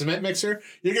ever seen a cement mixer?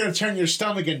 You're going to turn your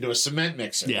stomach into a cement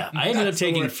mixer. Yeah. I ended up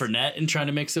taking Fernet and trying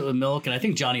to mix it with milk. And I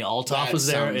think Johnny Altoff was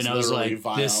there. And I was like,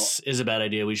 vile. This is a bad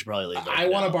idea. We should probably leave that. I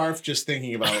want to barf just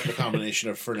thinking about the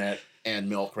combination of Fernet and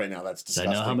milk right now. That's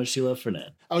disgusting. I know how much you love Fernet.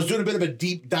 I was doing a bit of a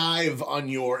deep dive on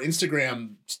your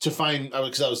Instagram to find,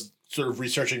 because I was sort of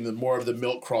researching more of the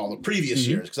milk crawl the previous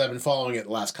years, because I've been following it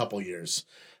the last couple of years.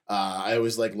 I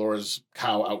always like Laura's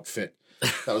cow outfit.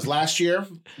 That was last year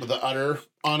with the udder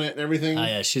on it and everything. Oh,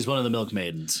 yeah, she's one of the milk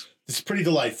maidens. It's pretty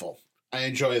delightful. I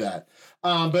enjoy that.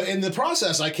 But in the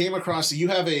process, I came across you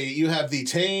have the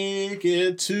take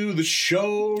it to the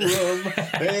showroom.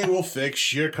 They will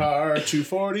fix your car,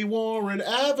 240 Warren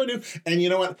Avenue. And you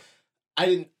know what?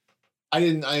 I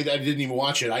didn't even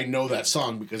watch it. I know that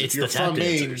song because if you're from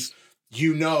Maine,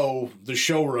 you know the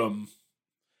showroom.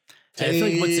 I feel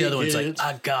like what's the other one? It's like,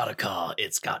 I got a car.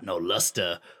 It's got no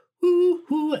luster. Ooh,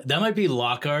 ooh. That might be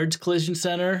Lockhart's Collision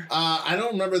Center. I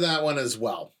don't remember that one as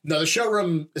well. No, the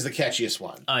showroom is the catchiest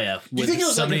one. Oh, yeah. Do you think it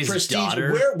was like a prestige?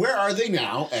 Daughter? Where are they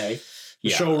now, The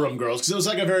showroom girls. Because it was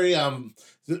like a very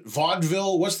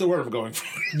vaudeville. What's the word I'm going for?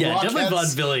 Yeah, definitely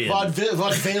vaudevillian.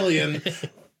 Vaudevillian.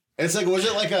 It's like, was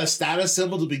it like a status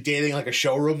symbol to be dating like a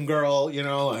showroom girl?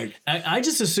 I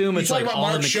just assume it's like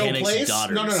all the mechanics'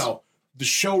 daughters. No. The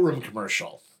showroom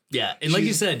commercial. Yeah, and like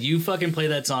you said, you fucking play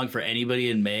that song for anybody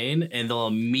in Maine, and they'll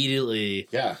immediately...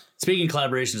 Yeah. Speaking of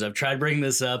collaborations, I've tried bringing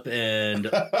this up, and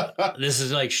this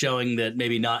is like showing that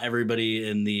maybe not everybody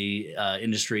in the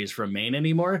industry is from Maine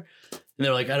anymore. And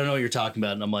they're like, I don't know what you're talking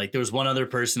about. And I'm like, there was one other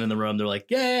person in the room. They're like,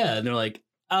 yeah. And they're like,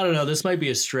 I don't know. This might be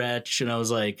a stretch. And I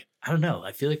was like, I don't know.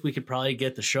 I feel like we could probably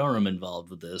get the showroom involved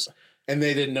with this. And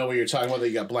they didn't know what you're talking about. That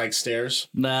you got blank stares.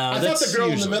 No, I thought the girl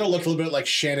in the middle looked a little bit like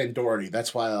Shannon Doherty.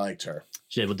 That's why I liked her.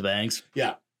 She with the bangs.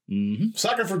 Yeah.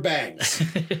 Sucker for bangs.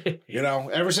 You know,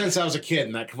 ever since I was a kid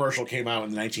and that commercial came out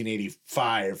in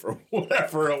 1985 or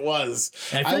whatever it was.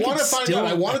 I want to find out.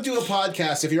 I want to do a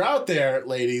podcast. If you're out there,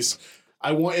 ladies,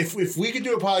 I want if we could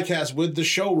do a podcast with the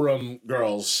showroom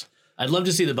girls. I'd love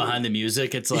to see the behind the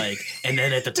music. It's like, and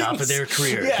then at the top of their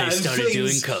career, they started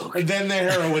doing coke. And then the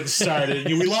heroin started.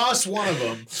 We lost one of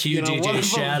them. Cue DJ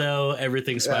Shadow.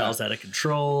 Everything spirals out of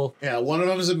control. Yeah, one of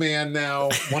them is a man now.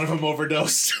 One of them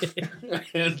overdosed.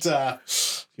 And,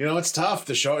 it's tough.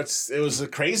 It was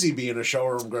crazy being a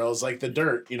showroom girl. It's like the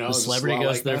dirt, The celebrity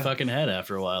goes to their fucking head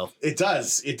after a while. It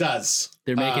does.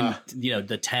 They're making,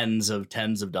 the tens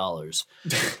of dollars.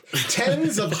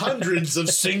 Tens of hundreds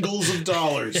of singles of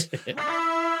dollars.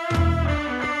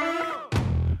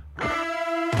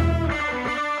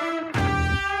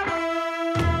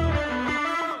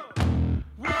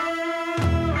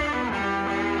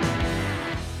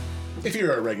 If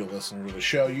you're a regular listener to the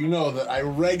show, you know that I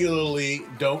regularly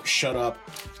don't shut up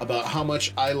about how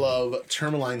much I love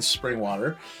Tourmaline spring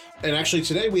water. And actually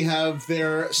today we have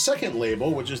their second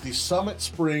label, which is the Summit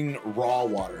Spring Raw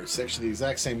Water. It's actually the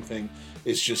exact same thing.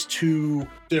 It's just two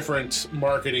different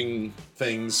marketing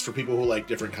things for people who like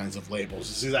different kinds of labels.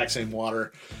 It's the exact same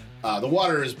water. The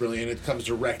water is brilliant. It comes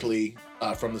directly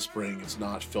from the spring. It's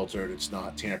not filtered. It's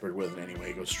not tampered with in any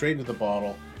way. It goes straight into the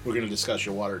bottle. We're going to discuss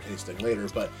your water tasting later,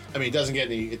 but I mean, it doesn't get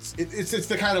any. It's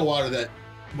the kind of water that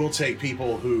will take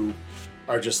people who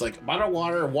are just like, bottled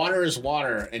water is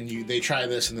water, and they try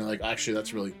this and they're like, actually,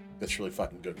 that's really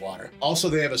fucking good water. Also,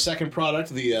 they have a second product,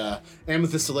 the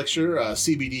Amethyst Elixir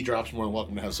CBD drops. More than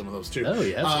welcome to have some of those too. Oh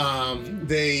yeah.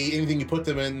 Anything you put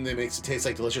them in, they makes it taste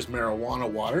like delicious marijuana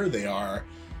water. They are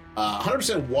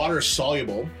 100% water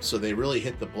soluble, so they really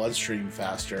hit the bloodstream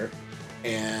faster.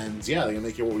 And yeah, they can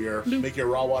make your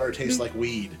raw water taste like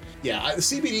weed. Yeah, the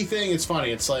CBD thing, it's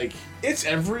funny. It's like, it's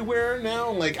everywhere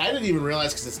now. Like, I didn't even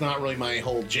realize because it's not really my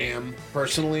whole jam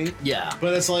personally. Yeah.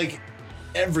 But it's like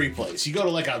every place. You go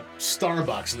to like a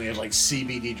Starbucks and they have like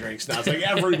CBD drinks now. It's like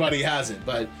everybody has it,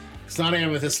 but it's not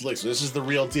Amethyst Elixir. This is the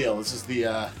real deal. This is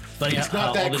the, it's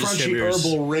not that crunchy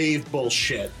herbal rave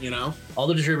bullshit, you know? All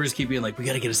the distributors keep being like, we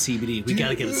got to get a CBD. We got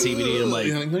to get a CBD. I'm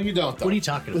like, no, you don't, though. What are you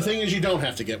talking about? The thing is, you don't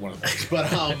have to get one of those.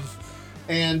 But,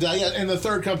 and the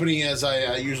third company, as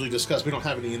I usually discuss, we don't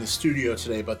have any in the studio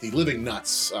today, but the Living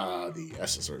Nuts, the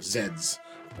S's or Z's,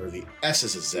 or the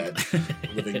S's is Z,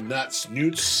 Living Nuts,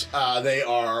 Newts. They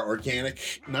are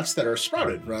organic nuts that are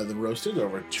sprouted rather than roasted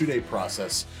over a 2-day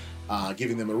process.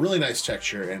 Giving them a really nice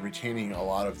texture and retaining a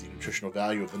lot of the nutritional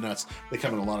value of the nuts. They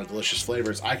come in a lot of delicious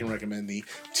flavors. I can recommend the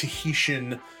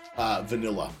Tahitian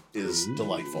vanilla is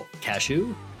delightful.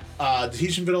 Cashew?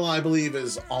 Tahitian vanilla, I believe,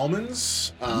 is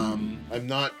almonds. I'm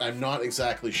not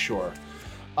exactly sure.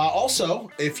 Also,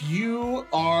 if you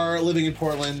are living in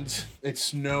Portland,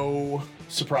 it's no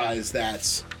surprise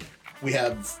that we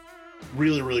have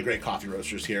really, really great coffee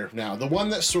roasters here. Now, the one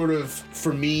that sort of,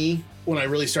 for me, when I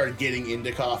really started getting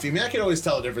into coffee, I mean, I could always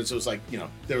tell the difference. It was like,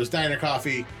 there was diner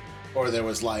coffee, or there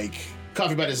was like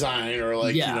Coffee by Design, or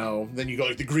like, then you go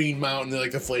like the Green Mountain, like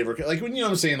the flavor, like when, what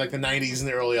I'm saying, like the 90s and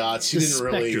the early aughts, you didn't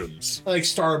really, like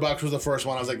Starbucks was the first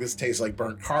one. I was like, this tastes like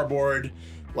burnt cardboard.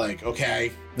 Like,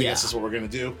 okay, I guess that's what we're going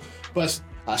to do. But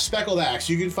Speckled Axe,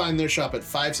 you can find their shop at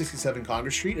 567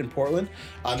 Congress Street in Portland.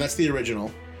 That's the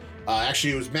original.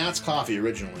 Actually, it was Matt's Coffee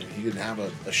originally. He didn't have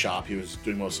a shop. He was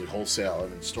doing mostly wholesale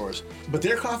and in stores. But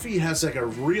their coffee has like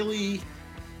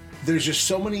there's just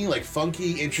so many like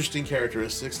funky, interesting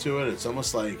characteristics to it. It's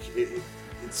almost like,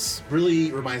 it's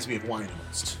really reminds me of wine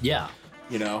almost. Yeah.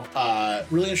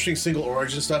 Really interesting single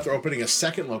origin stuff. They're opening a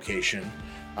second location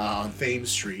on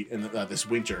Thames Street in this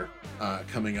winter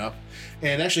coming up.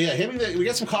 And actually, we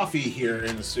got some coffee here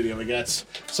in the studio. We got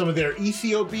some of their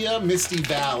Ethiopia Misty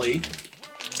Valley.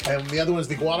 And the other one is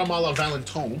the Guatemala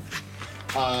Valenton.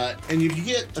 And if you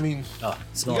get,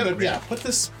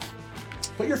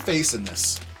 put your face in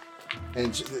this.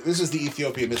 And this is the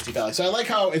Ethiopia Misty Valley. So I like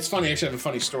how, it's funny, actually I have a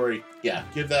funny story. Yeah,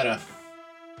 give that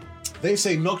they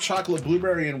say milk chocolate,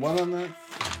 blueberry, and what on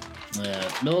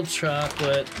that? Milk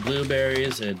chocolate,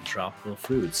 blueberries, and tropical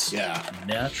fruits. Yeah.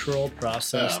 Natural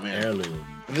processed heirloom.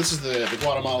 And this is the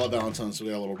Guatemala Valentine, so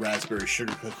we got a little raspberry,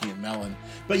 sugar cookie, and melon.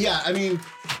 But yeah, I mean,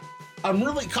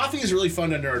 coffee is really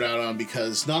fun to nerd out on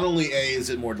because not only is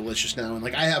it more delicious now, and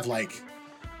like I have like,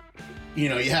 you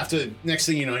have to, next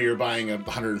thing you know, you're buying a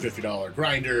 $150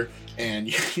 grinder and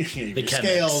your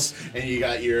scales, and you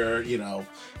got your,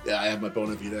 I have my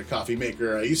Bonavita coffee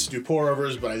maker. I used to do pour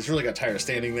overs, but I just really got tired of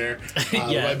standing there.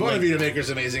 My Bonavita maker is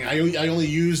amazing. I only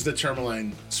use the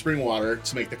Tourmaline spring water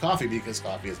to make the coffee because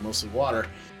coffee is mostly water.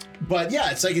 But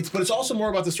yeah, but it's also more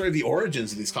about the story of the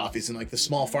origins of these coffees and like the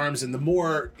small farms, and the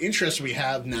more interest we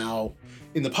have now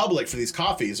in the public for these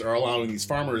coffees are allowing these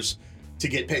farmers to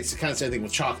get paid. It's the kind of same thing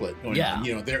with chocolate going on.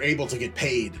 You know, they're able to get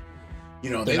paid.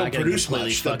 You know, they don't produce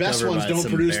much. The best ones don't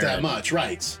produce that much,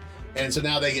 right? And so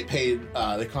now they get paid,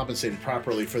 they're compensated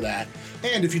properly for that.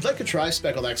 And if you'd like to try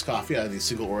Speckled Axe coffee, either the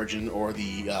single origin or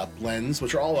the blends,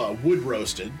 which are all wood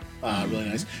roasted, really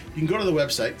nice, you can go to the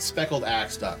website,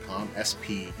 speckledaxe.com,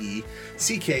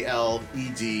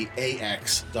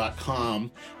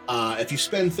 SPECKLEDAX.com. If you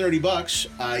spend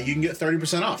 $30, you can get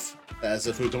 30% off as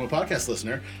a Food Doma podcast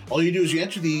listener. All you do is you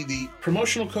enter the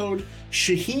promotional code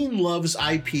Shahin Loves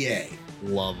IPA.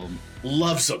 Love them.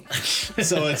 Loves them.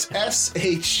 So it's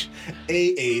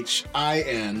SHAHINLOVES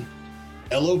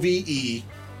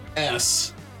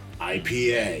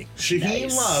IPA. Shahin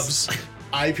loves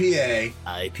IPA.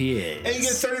 IPA. And you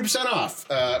get 30% off,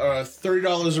 or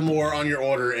 $30 or more on your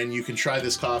order, and you can try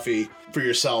this coffee for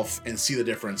yourself and see the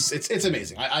difference. It's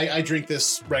amazing. I drink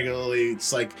this regularly.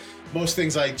 It's like most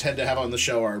things I tend to have on the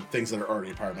show are things that are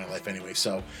already a part of my life anyway.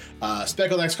 So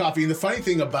Speckled Axe coffee. And the funny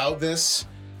thing about this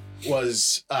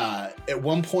was at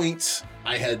one point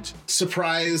I had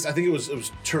surprised, I think it was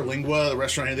Terlingua, the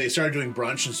restaurant here, they started doing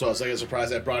brunch, and so I was like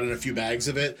surprised. I brought in a few bags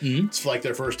of it. It's for like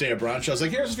their first day of brunch. I was like,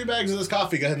 here's a few bags of this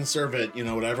coffee, go ahead and serve it, you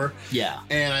know, whatever. Yeah.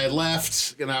 And I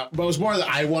left, but it was more that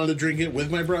I wanted to drink it with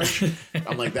my brunch.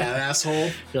 I'm like that asshole.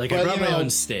 You're like, I brought my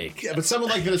own steak. Yeah, but some of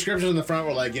like the descriptions in the front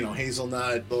were like, you know,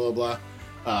 hazelnut, blah, blah,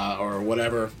 blah, or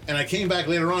whatever. And I came back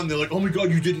later on, they're like, oh my God,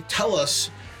 you didn't tell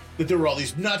us that there were all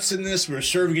these nuts in this. We were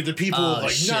serving it to people with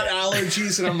like nut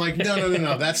allergies, and I'm like,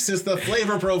 no. That's just the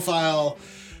flavor profile.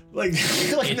 Like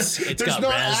it's there's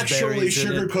not actually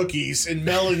sugar cookies and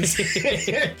melons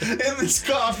in this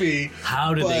coffee.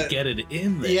 How did they get it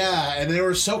in there? Yeah, and they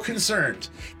were so concerned.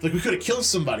 Like, we could have killed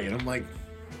somebody, and I'm like,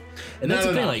 and that's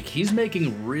the thing, like, he's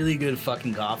making really good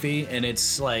fucking coffee, and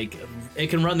it's like, it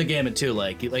can run the gamut too.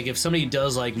 Like if somebody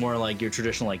does like more like your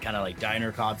traditional, like kind of like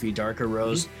diner coffee, darker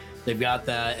roast, they've got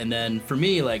that. And then for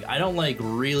me, like, I don't like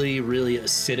really, really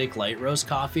acidic light roast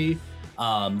coffee.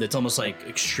 That's almost like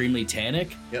extremely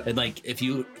tannic. Yep. And like if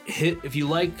you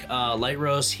like light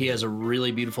roast, he has a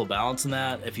really beautiful balance in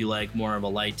that. If you like more of a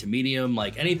light to medium,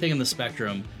 like anything in the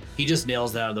spectrum, he just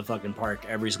nails that out of the fucking park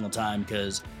every single time.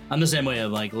 Because I'm the same way.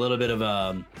 I'm like a little bit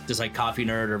of just like coffee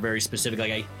nerd, or very specific.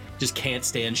 Like I just can't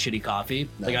stand shitty coffee.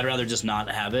 No. Like I'd rather just not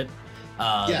have it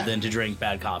than to drink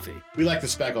bad coffee. We like the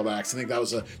Speckled Axe. I think that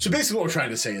was so basically what we're trying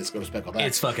to say is go to Speckled Axe.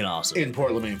 It's fucking awesome. In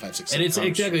Portland, Maine, 567. And it's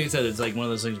exactly like you said. It's like one of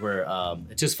those things where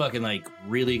it's just fucking like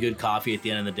really good coffee at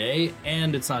the end of the day,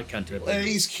 and it's not country. And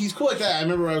he's cool like that. I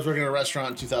remember I was working at a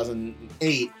restaurant in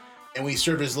 2008, and we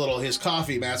served his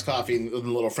coffee, Matt's coffee, in the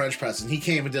little French press, and he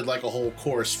came and did like a whole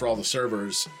course for all the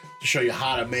servers to show you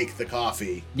how to make the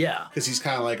coffee. Yeah. Because he's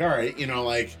kind of like, all right, you know,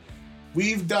 like,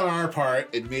 we've done our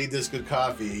part and made this good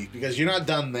coffee, because you're not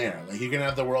done there. Like, you're gonna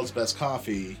have the world's best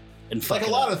coffee, and like a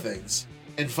lot of things,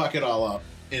 and fuck it all up,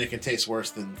 and it can taste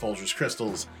worse than Folgers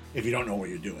Crystals if you don't know what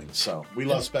you're doing. So we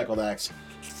love Speckled Axe,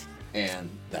 and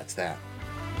that's that.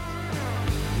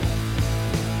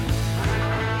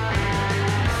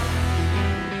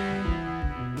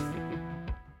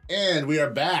 And we are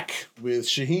back with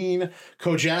Shahin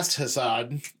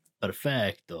Khojastehzad.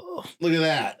 Perfecto. Look at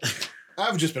that.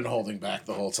 I've just been holding back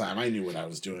the whole time. I knew what I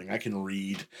was doing. I can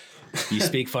read. You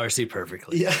speak Farsi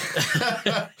perfectly. Yeah.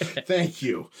 Thank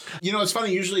you. You know, it's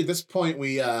funny. Usually at this point,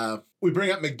 we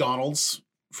bring up McDonald's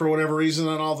for whatever reason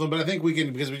on all of them. But I think we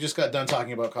can, because we just got done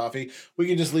talking about coffee, we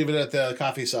can just leave it at the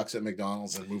coffee sucks at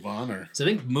McDonald's and move on. Or so I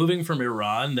think moving from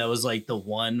Iran, that was like the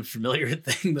one familiar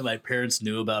thing that my parents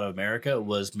knew about America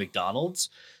was McDonald's.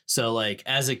 So like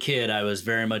as a kid, I was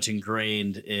very much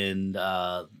ingrained in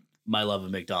my love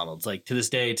of McDonald's. Like to this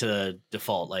day, to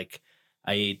default, like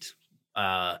I eat.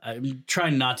 I'm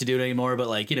trying not to do it anymore, but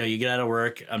like, you know, you get out of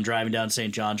work, I'm driving down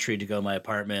St. John Street to go to my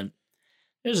apartment.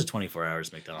 There's a 24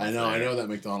 hours McDonald's. I know that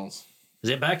McDonald's. Is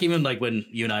it back even like when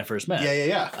you and I first met?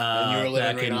 Yeah. And you were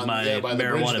living back in my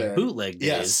marijuana bootleg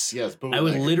days. Yes. Bootleg. I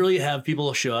would literally have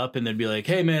people show up and they'd be like,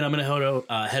 "Hey man, I'm gonna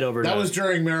head over." That was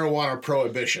during marijuana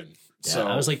prohibition. Yeah, so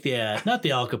I was like not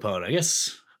the Al Capone, I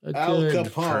guess. Al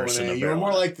Capone. You were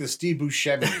more like the Steve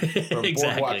Buscemi from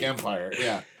exactly. Boardwalk Empire.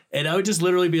 Yeah. And I would just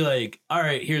literally be like, all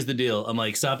right, here's the deal. I'm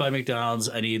like, stop by McDonald's.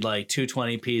 I need like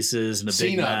 220 pieces and a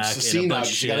Big Mac.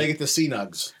 C-Nugs. You gotta get the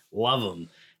C-Nugs. Love them.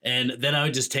 And then I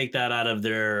would just take that out of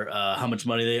their how much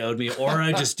money they owed me, or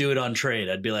I'd just do it on trade.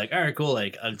 I'd be like, all right, cool,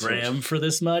 like a gram for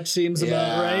this much seems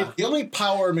about right. The only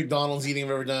power McDonald's eating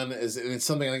I've ever done is, and it's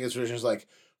something I think it's tradition, is like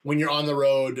when you're on the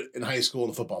road in high school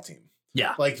and the football team.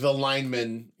 Yeah. Like the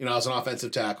lineman, as an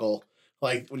offensive tackle.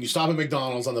 Like when you stop at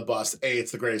McDonald's on the bus,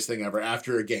 it's the greatest thing ever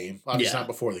after a game. Obviously not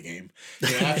before the game.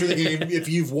 After the game, if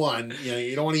you've won,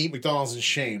 you don't want to eat McDonald's in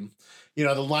shame.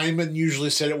 The linemen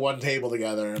usually sit at one table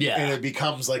together, and it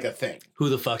becomes like a thing. Who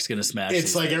the fuck's gonna smash?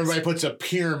 It's like things? Everybody puts a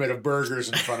pyramid of burgers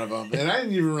in front of them, and I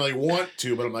didn't even really want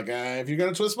to, but I'm like, if you're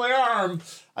gonna twist my arm,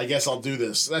 I guess I'll do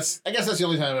this. I guess that's the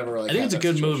only time I've ever really. I think it's a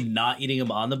good move not eating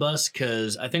them on the bus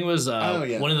because I think it was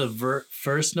one of the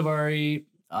first Navari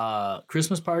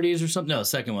Christmas parties or something. No,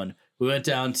 second one. We went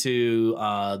down to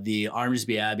the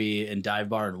Armsby Abbey and Dive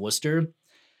Bar in Worcester,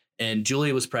 and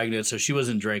Julia was pregnant, so she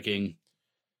wasn't drinking.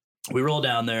 We roll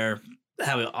down there,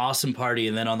 have an awesome party,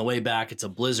 and then on the way back, it's a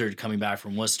blizzard coming back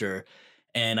from Worcester,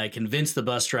 and I convinced the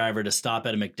bus driver to stop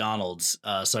at a McDonald's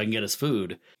so I can get us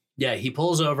food. Yeah, he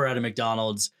pulls over at a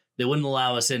McDonald's. They wouldn't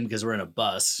allow us in because we're in a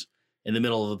bus in the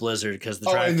middle of a blizzard because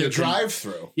the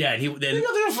drive-through. Yeah, and they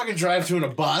don't fucking drive through in a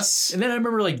bus. And then I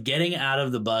remember getting out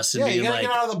of the bus and being get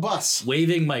out of the bus,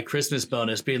 waving my Christmas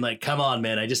bonus, being like, "Come on,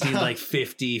 man! I just need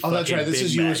 50." Oh, that's right. This Big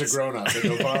is you Macs. as a grown-up at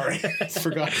Novari. I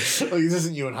forgot. This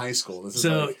isn't you in high school.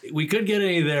 We couldn't get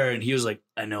any there, and he was like,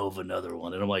 "I know of another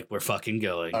one," and I'm like, "We're fucking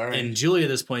going." All right. And Julia at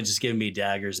this point just giving me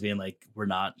daggers, being like, "We're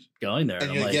not going there."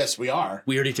 And you're like, "Yes, we are.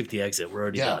 We already took the exit. We're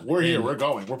already done. We're here. We're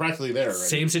going. We're practically there." Already.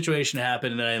 Same situation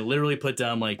happened, and I literally put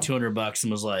down $200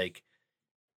 and was like,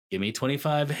 "Give me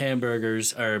 25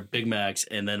 hamburgers or Big Macs,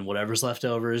 and then whatever's left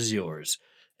over is yours."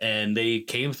 And they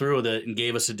came through with it and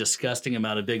gave us a disgusting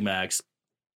amount of Big Macs.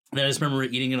 And then I just remember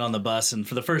eating it on the bus, and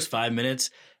for the first 5 minutes,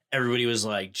 everybody was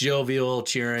jovial,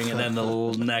 cheering, and then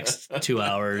the next 2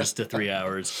 hours to 3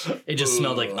 hours, it just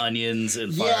smelled like onions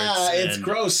and farts. Yeah, it's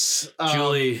gross.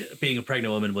 Julie, being a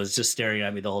pregnant woman, was just staring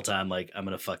at me the whole time like, "I'm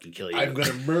going to fucking kill you. I'm going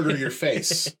to murder your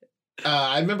face."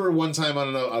 I remember one time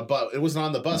on a bus, it wasn't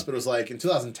on the bus, but it was in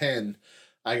 2010,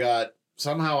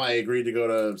 somehow I agreed to go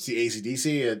to see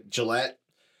AC/DC at Gillette,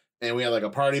 and we had a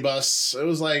party bus. It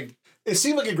was it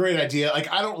seemed like a great idea.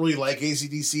 I don't really like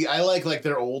AC/DC. I like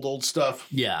their old stuff.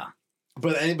 Yeah.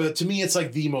 But to me, it's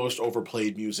the most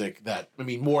overplayed music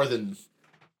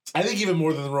I think even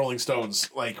more than the Rolling Stones.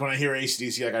 When I hear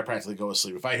AC/DC, I practically go to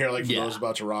sleep. If I hear For Those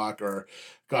About to Rock or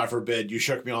God forbid, You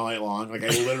Shook Me All Night Long, I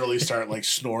literally start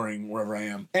snoring wherever I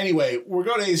am. Anyway, we're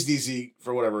going to AC/DC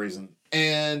for whatever reason,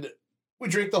 and we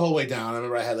drink the whole way down. I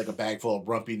remember I had a bag full of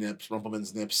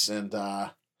Rumpleman's Nips, and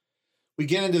we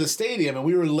get into the stadium, and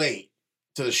we were late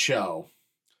to the show.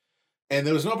 And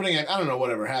there was an opening act. I don't know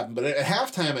whatever happened, but at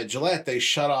halftime at Gillette, they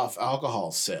shut off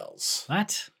alcohol sales.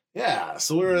 What? Yeah,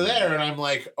 so we were there, and I'm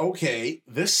like, okay,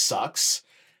 this sucks.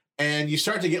 And you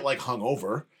start to get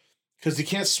hungover because you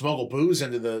can't smuggle booze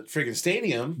into the freaking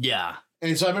stadium. Yeah.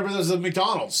 And so I remember there was a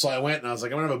McDonald's, so I went and I was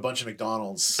like, I'm gonna have a bunch of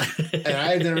McDonald's, and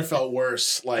I've never felt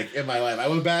worse in my life. I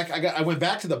went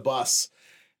back to the bus,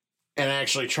 and I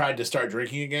actually tried to start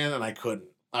drinking again, and I couldn't.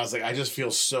 I was like, I just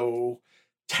feel so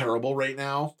terrible right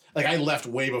now. I left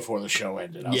way before the show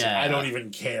ended. I was like, I don't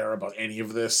even care about any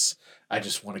of this. I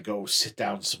just want to go sit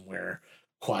down somewhere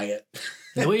quiet.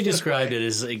 The way you described it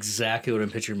is exactly what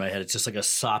I'm picturing in my head. It's just a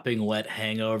sopping wet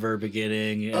hangover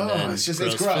beginning, and then it's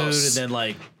gross food, and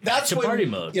then that's when, party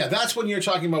mode. Yeah, that's when you're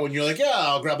talking about when you're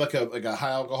I'll grab a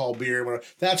high alcohol beer. Whatever.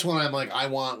 That's when I'm I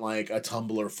want a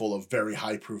tumbler full of very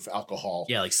high proof alcohol.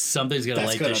 Yeah, something's gonna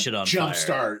light this shit on fire.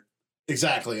 Jumpstart.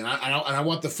 Exactly, and I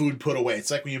want the food put away. It's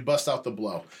like when you bust out the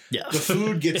blow. Yeah, the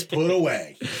food gets put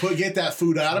away. Get that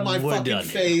food out of my fucking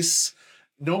face.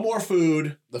 No more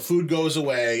food. The food goes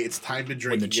away. It's time to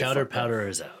drink. When the chowder powder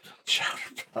is out. Chowder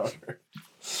powder.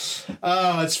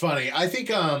 Oh, it's funny. I think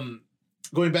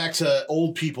going back to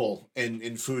old people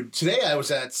in food. Today I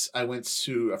went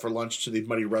for lunch to the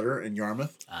Muddy Rudder in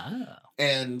Yarmouth.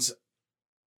 And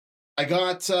I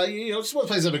got it's one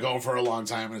place I've been going for a long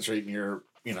time, and it's right near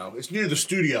it's near the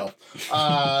studio.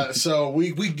 So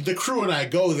we the crew and I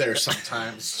go there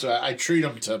sometimes. So I treat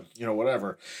them to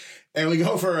whatever. And we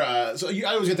go for I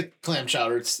always get the clam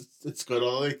chowder. It's good.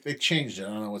 Although they changed it. I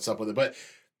don't know what's up with it. But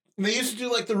they used to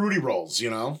do the Rudy rolls,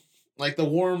 the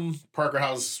warm Parker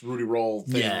House Rudy roll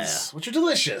things, which are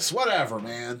delicious. Whatever,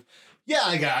 man. Yeah,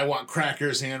 I want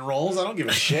crackers, hand rolls. I don't give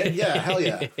a shit. Yeah, hell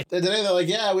yeah. Today they're like,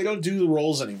 yeah, we don't do the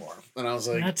rolls anymore. And I was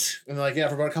like, what? And they're like, yeah,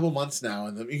 for about a couple months now.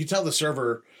 And you can tell the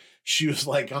server, she was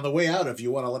on the way out, if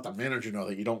you want to let the manager know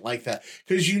that you don't like that,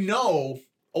 because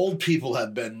old people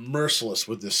have been merciless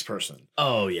with this person.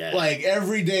 Oh, yeah.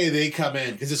 Every day they come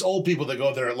in, because it's old people that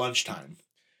go there at lunchtime.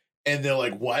 And they're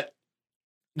like, what?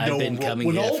 I've been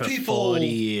coming here for 40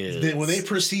 years. When they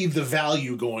perceive the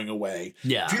value going away,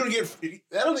 if you don't get,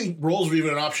 I don't think rolls were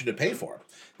even an option to pay for.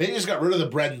 They just got rid of the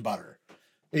bread and butter.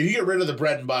 if you get rid of the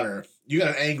bread and butter, you got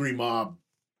an angry mob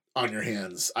on your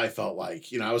hands. I felt like,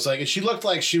 I was like, and she looked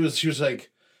like she was like,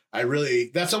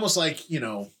 that's almost like,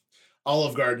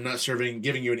 Olive Garden not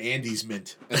giving you an Andes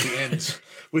mint at the end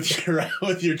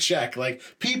with your check. Like,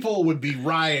 people would be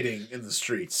rioting in the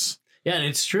streets. Yeah, and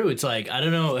it's true. It's like, I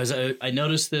don't know, as I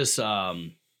noticed this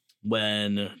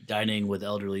when dining with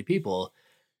elderly people,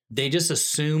 they just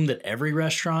assume that every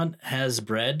restaurant has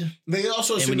bread. They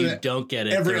also assume when you that don't get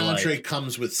it, every entree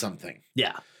comes with something.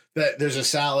 Yeah. That there's a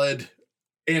salad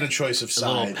and a choice of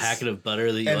sides. A little packet of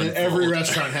butter that you and then every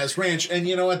restaurant has ranch. And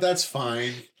you know what? That's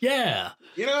fine. Yeah.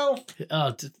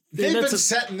 They've been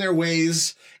set in their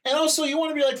ways. And also, you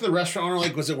want to be like the restaurant owner,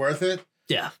 like, was it worth it?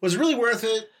 Yeah. Was it really worth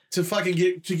it to fucking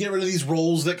get rid of these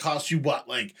rolls that cost you what,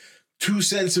 like 2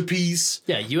 cents a piece?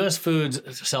 Yeah, U.S. Foods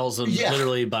sells them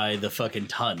literally by the fucking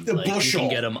ton. The bushel. You can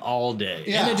get them all day.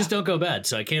 Yeah. And they just don't go bad.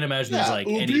 So I can't imagine there's like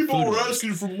any people food were waste.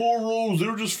 asking for more rolls. They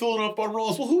were just filling up on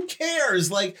rolls. Well, who cares?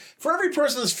 Like, for every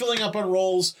person that's filling up on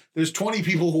rolls, there's 20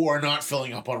 people who are not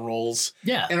filling up on rolls.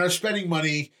 Yeah. And are spending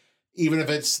money, even if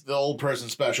it's the old person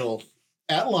special,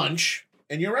 at lunch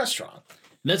in your restaurant.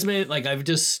 That's made, like, I've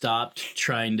just stopped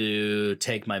trying to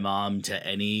take my mom to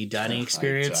any dining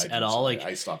experience at all. Like,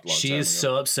 I stopped she's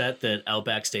so upset that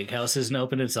Outback Steakhouse isn't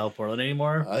open in South Portland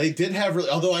anymore. They did have,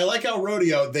 although I like El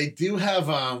Rodeo, they do have,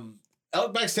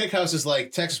 Outback Steakhouse is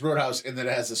like Texas Roadhouse in that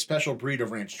it has a special breed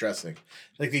of ranch dressing.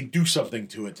 Like, they do something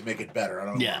to it to make it better. I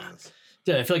don't know what it is.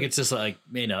 Yeah, I feel like it's just like,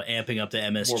 amping up the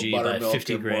MSG by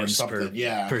 50 grams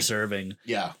per serving.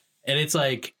 Yeah. And it's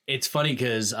like, it's funny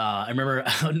because I remember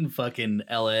out in fucking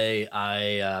LA,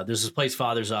 there's this place,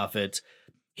 Father's Off It.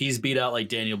 He's beat out like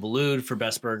Daniel Boulud for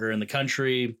best burger in the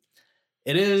country.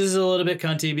 It is a little bit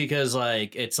cunty because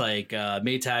like it's like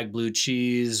Maytag blue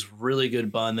cheese, really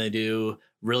good bun they do,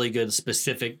 really good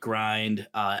specific grind,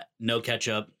 no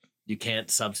ketchup. You can't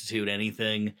substitute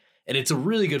anything. And it's a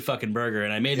really good fucking burger.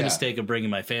 And I made the mistake of bringing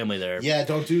my family there. Yeah,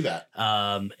 don't do that.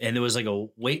 And there was like a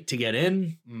wait to get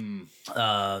in.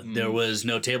 There was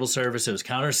no table service. It was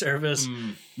counter service.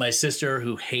 My sister,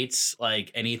 who hates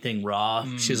like anything raw,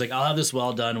 she was like, I'll have this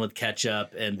well done with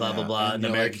ketchup and blah, blah, blah. And the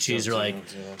American cheese are like,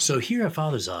 so here at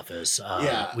Father's office,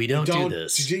 we don't do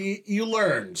this. You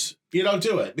learned. You don't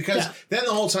do it because then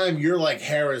the whole time your like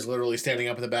hair is literally standing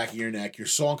up in the back of your neck. You're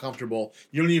so uncomfortable.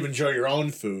 You don't even enjoy your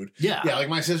own food. Yeah. Like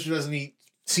my sister doesn't eat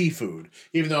seafood,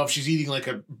 even though if she's eating like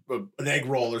an egg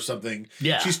roll or something,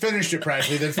 she's finished it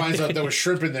practically, then finds out there was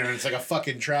shrimp in there and it's like a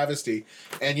fucking travesty.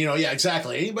 And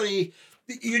exactly. Anybody,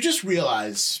 you just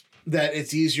realize that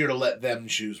it's easier to let them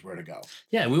choose where to go.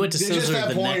 Yeah, we went to Sizzler just that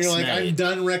the point, next you're like, night. I'm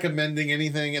done recommending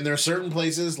anything. And there are certain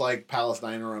places like Palace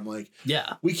Diner where I'm like,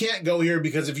 we can't go here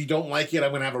because if you don't like it, I'm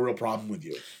going to have a real problem with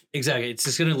you. Exactly. It's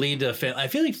just going to lead to I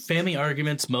feel like family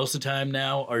arguments most of the time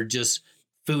now are just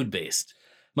food-based.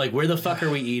 Like, where the fuck are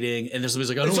we eating? And there's always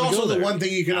like, I don't want to go there. It's also the one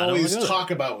thing you can always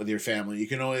talk about with your family. You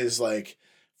can always like,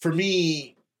 for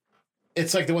me,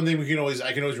 it's like the one thing I can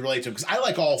always relate to because I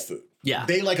like all food. Yeah.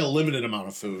 They like a limited amount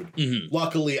of food.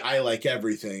 Luckily, I like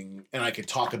everything and I can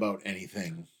talk about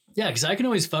anything. Yeah, because I can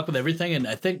always fuck with everything. And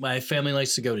I think my family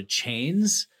likes to go to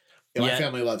chains. Yeah, my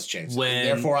family loves chains.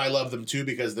 Therefore, I love them too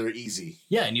because they're easy.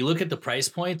 Yeah, and you look at the price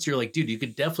points, you're like, dude, you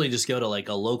could definitely just go to like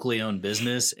a locally owned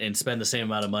business and spend the same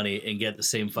amount of money and get the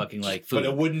same fucking like food. But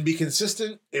it wouldn't be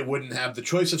consistent. It wouldn't have the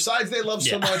choice of sides they love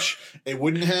so much. It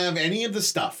wouldn't have any of the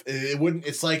stuff. It wouldn't.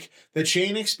 It's like the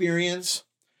chain experience.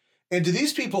 And to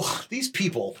these people are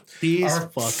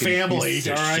family,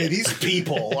 all right? These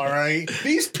people, all right?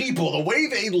 These people, the way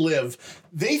they live,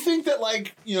 they think that,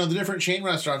 like, the different chain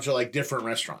restaurants are like different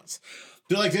restaurants.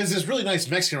 They're like, there's this really nice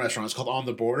Mexican restaurant. It's called On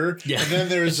the Border. Yeah. And then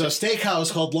there's a steakhouse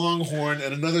called Longhorn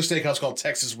and another steakhouse called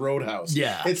Texas Roadhouse.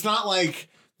 Yeah. It's not like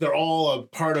they're all a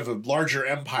part of a larger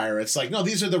empire. It's like, no,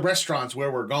 these are the restaurants where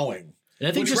we're going. And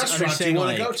I think which restaurant do you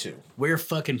want to go to? Where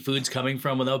fucking food's coming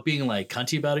from without being like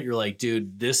cunty about it. You're like,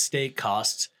 dude, this steak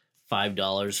costs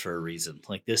 $5 for a reason.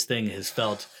 Like, this thing has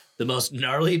felt the most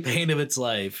gnarly pain of its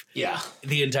life. Yeah.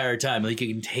 The entire time. Like,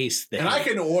 you can taste that. And I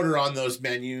can order on those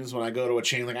menus when I go to a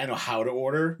chain. Like, I know how to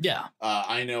order. Yeah.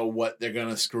 I know what they're going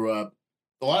to screw up.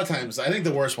 A lot of times, I think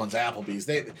the worst one's Applebee's.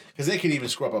 Because they can even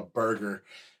screw up a burger.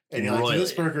 And you're like,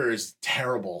 this burger is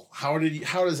terrible. How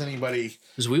does anybody?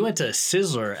 Because we went to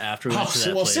Sizzler after we went to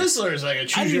that place. Sizzler is like a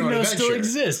choose your own adventure. I didn't know it still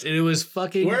exists. And it was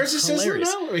fucking Where is the Sizzler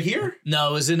now? Here?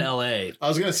 No, it was in LA. I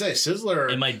was going to say Sizzler.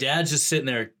 And my dad's just sitting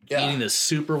there eating this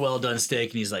super well done steak.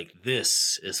 And he's like,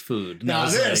 this is food. Now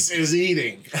this is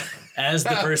eating. As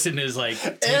the person is like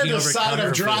taking and a over side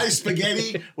of dry food.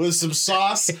 spaghetti with some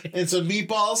sauce and some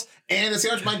meatballs. And a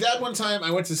sandwich. My dad, one time,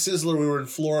 I went to Sizzler. We were in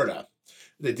Florida.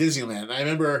 The Disneyland. I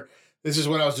remember This is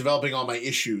when I was developing all my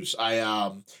issues.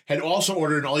 I had also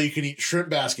ordered an all-you-can-eat shrimp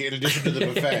basket in addition to the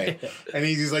buffet. And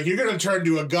he's like, you're going to turn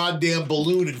to a goddamn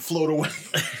balloon and float away.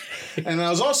 And I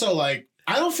was also like,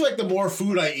 I don't feel like the more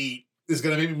food I eat is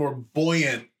going to make me more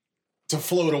buoyant to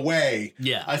float away.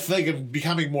 Yeah. I feel like I'm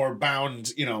becoming more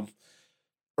bound,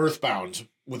 earthbound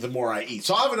with the more I eat.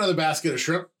 So I'll have another basket of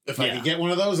shrimp if I can get one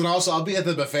of those. And also I'll be at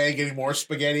the buffet getting more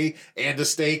spaghetti and a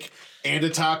steak and a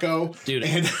taco. Dude,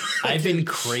 and I've been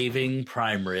craving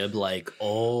prime rib, like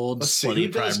old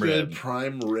slutty prime rib. Good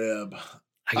prime rib.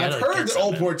 I've heard that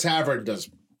Old Port Tavern does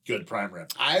good prime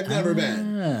rib. I've never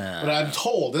been, but I'm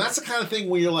told. And that's the kind of thing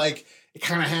where you're like, it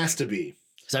kind of has to be.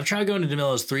 Because I've tried going to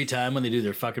DeMillo's 3 times when they do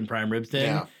their fucking prime rib thing.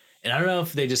 Yeah. And I don't know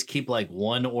if they just keep like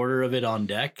one order of it on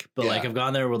deck, but like I've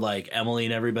gone there with like Emily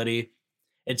and everybody.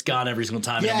 It's gone every single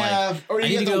time. Yeah, and I'm like, or you I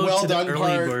need get to go well to done the early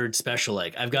part. bird special.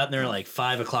 Like I've gotten there like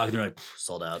 5 o'clock and they're like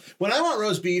sold out. When I want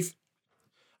roast beef,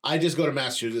 I just go to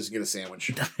Massachusetts and get a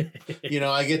sandwich.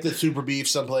 I get the super beef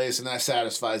someplace and that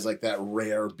satisfies like that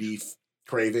rare beef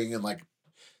craving and like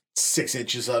 6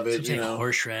 inches of it.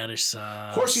 Horseradish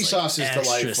sauce. Horsey sauce is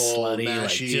delightful. Slutty, like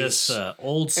just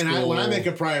old school. And when I make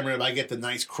a prime rib, I get the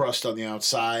nice crust on the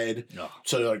outside. Oh.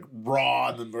 So like raw,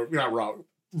 and then not raw,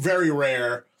 very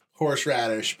rare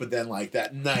horseradish, but then like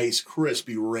that nice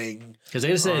crispy ring. Because I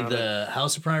gotta say, the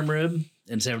House of Prime Rib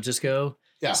in San Francisco,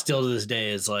 still to this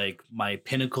day is like my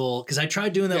pinnacle. Because I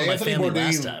tried doing that with my family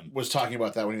last time. Was talking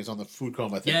about that when he was on the food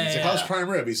coma thing. He's like, how's prime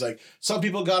rib? He's like, some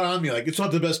people got on me like, it's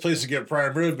not the best place to get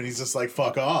prime rib, and he's just like,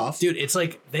 fuck off, dude. It's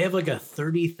like they have like a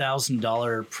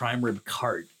 $30,000 prime rib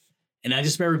cart. And I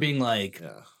just remember being like,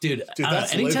 dude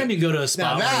anytime you go to a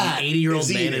spot where an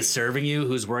 80-year-old man is serving you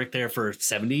who's worked there for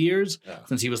 70 years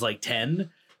since he was like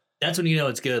 10, that's when you know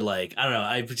it's good. Like, I don't know.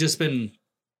 I've just been,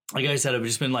 like I said, I've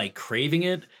just been like craving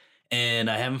it and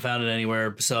I haven't found it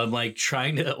anywhere. So I'm like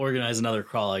trying to organize another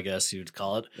crawl, I guess you'd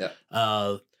call it. Yeah.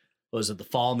 What was it? The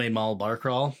Fall Main Mall Bar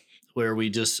Crawl, where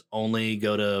we just only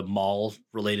go to mall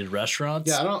related restaurants.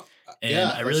 Yeah.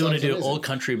 I really want to do Old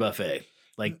Country Buffet.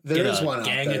 Like there is one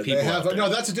gang out there. Of people.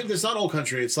 No, it's not Old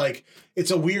Country. It's like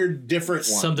it's a weird, different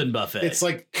one. Something buffet. It's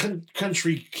like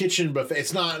country kitchen buffet.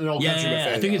 It's not an Old Country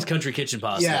buffet. I think it's Country Kitchen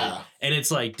possibly. Yeah, and it's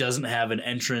like doesn't have an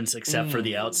entrance except for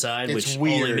the outside, which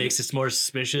weird. Only makes it more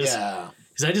suspicious. Yeah,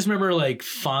 because I just remember like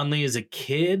fondly as a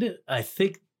kid. I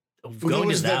think there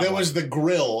was the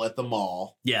grill at the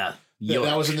mall. Yeah,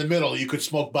 that was in the middle. You could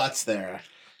smoke butts there,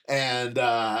 and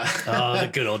the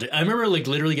good old. I remember like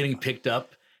literally getting picked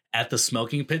up at the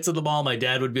smoking pits of the mall. My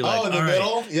dad would be like, in the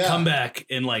middle? Yeah. Come back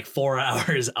in like 4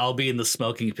 hours. I'll be in the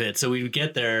smoking pit. So we would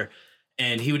get there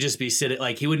and he would just be sitting,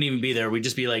 like he wouldn't even be there. We'd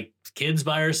just be like kids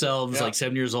by ourselves, like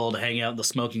 7 years old, hanging out in the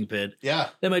smoking pit. Yeah.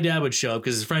 Then my dad would show up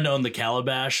because his friend owned the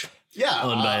Calabash. Yeah.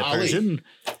 Owned by a Persian.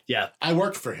 Yeah. I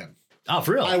worked for him. Oh,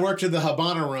 for real? I worked in the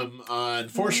Habana room on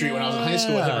 4th Street when I was in high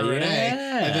school with him and Renee.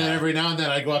 And then every now and then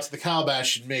I'd go out to the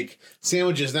Calabash and make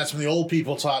sandwiches. And that's when the old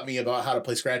people taught me about how to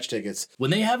play scratch tickets.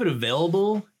 When they have it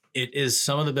available, it is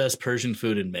some of the best Persian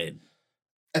food in made.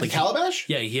 At the Calabash?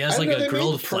 He has like a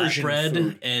grilled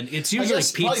flatbread, and it's usually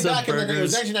like pizza, back burgers. It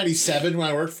was 1997 when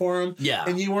I worked for him. Yeah.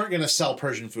 And you weren't going to sell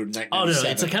Persian food in 1997. Oh,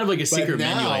 no, it's kind of like a secret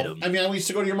menu item. I mean, I used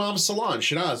to go to your mom's salon,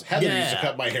 Shanaz. Heather used to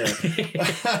cut my hair.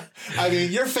 I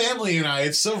mean, your family and I,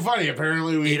 it's so funny.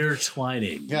 Apparently we...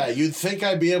 Intertwining. Yeah, you'd think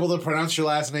I'd be able to pronounce your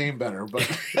last name better, but...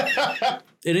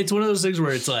 And it's one of those things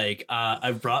where it's like,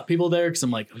 I've brought people there because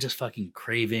I'm like, I'm just fucking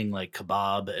craving like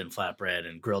kebab and flatbread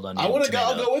and grilled onion.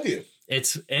 I'll go with you.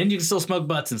 And you can still smoke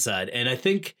butts inside. And I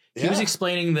think he was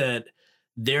explaining that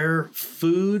their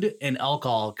food and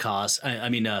alcohol costs,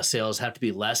 sales have to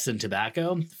be less than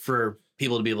tobacco for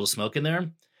people to be able to smoke in there.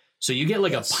 So you get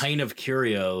like a pint of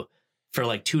Curio for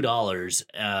like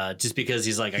 $2, just because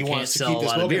he's like, I can't sell a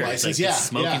lot of beer. It's like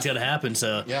smoking's gonna happen.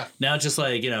 So now it's just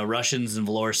like, Russians in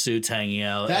velour suits hanging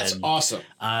out. That's awesome.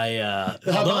 I've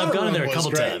gone in there a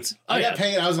couple times. I got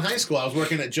paid. I was in high school. I was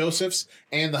working at Joseph's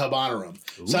and the Habana room.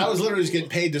 So I was literally just getting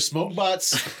paid to smoke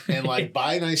butts and like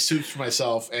buy nice suits for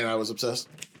myself. And I was obsessed.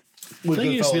 I think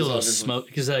you used to be able to smoke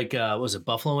because, like, was it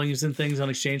Buffalo Wings and things on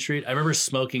Exchange Street? I remember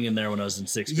smoking in there when I was in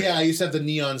 6th grade. Yeah, I used to have the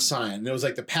neon sign. And it was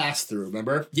like the pass-through,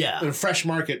 remember? Yeah. And Fresh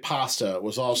Market pasta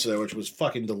was also there, which was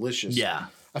fucking delicious. Yeah.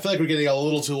 I feel like we're getting a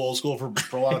little too old school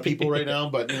for a lot of people right now,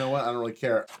 but you know what? I don't really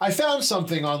care. I found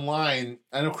something online.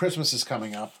 I know Christmas is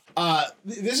coming up.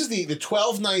 This is the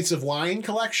 12 Nights of Wine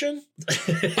collection.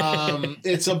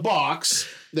 It's a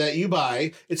box that you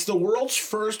buy. It's the world's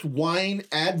first wine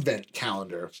advent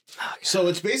calendar. So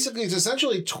it's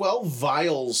essentially 12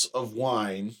 vials of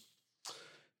wine.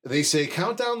 They say,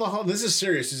 count down the holidays. This is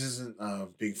serious. This isn't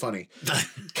being funny.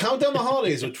 Count down the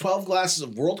holidays with 12 glasses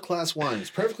of world-class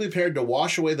wines, perfectly paired to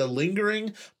wash away the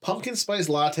lingering pumpkin spice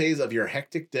lattes of your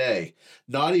hectic day.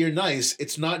 Naughty or nice,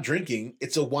 it's not drinking,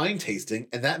 it's a wine tasting,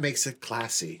 and that makes it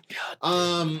classy.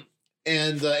 And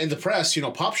in the press,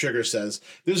 Pop Sugar says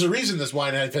there's a reason this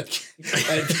wine advent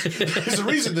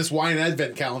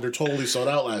calendar totally sold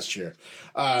out last year.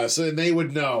 So they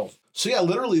would know. So yeah,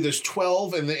 literally there's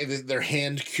 12 and they're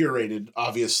hand curated,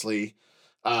 obviously.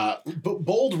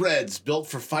 Bold reds built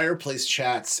for fireplace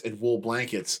chats and wool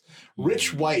blankets.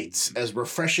 Rich whites as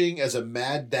refreshing as a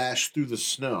mad dash through the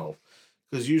snow.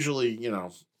 Because usually,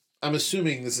 I'm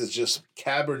assuming this is just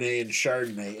Cabernet and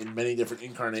Chardonnay in many different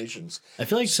incarnations. I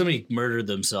feel like somebody murdered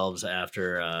themselves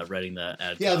after writing that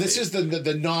ad Yeah, copy. this is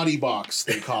the naughty box,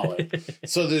 they call it.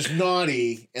 So there's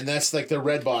naughty, and that's like the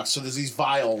red box. So there's these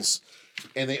vials.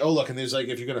 And there's like,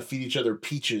 if you're going to feed each other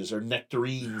peaches or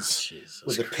nectarines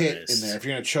with a pit in there. If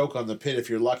you're going to choke on the pit, if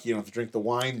you're lucky, you don't have to drink the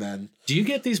wine then. Do you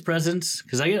get these presents?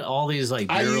 Because I get all these like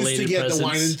beer-related presents. I used to get the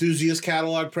wine enthusiast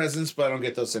catalog presents, but I don't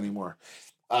get those anymore.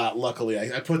 Luckily,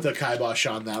 I put the kibosh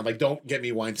on that. I'm like, don't get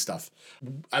me wine stuff.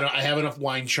 I have enough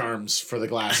wine charms for the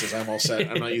glasses. I'm all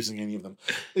set. I'm not using any of them.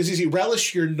 It's easy.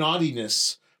 Relish your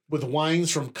naughtiness with wines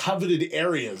from coveted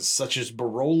areas such as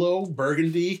Barolo,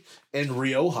 Burgundy, and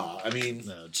Rioja. I mean,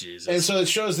 oh Jesus! And so it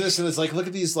shows this, and it's like, look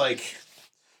at these like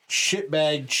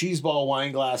shitbag cheeseball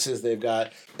wine glasses they've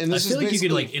got. And this I feel like you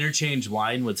could like interchange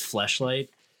wine with Fleshlight,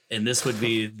 and this would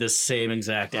be the same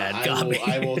exact ad copy.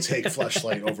 I will take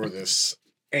Fleshlight over this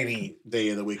any day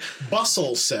of the week.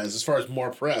 Bustle says, as far as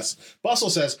more press, Bustle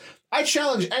says, I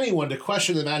challenge anyone to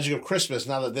question the magic of Christmas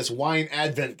now that this wine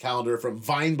advent calendar from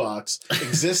Vinebox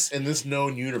exists in this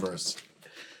known universe.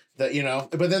 But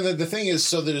then the thing is,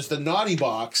 so there's the naughty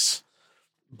box,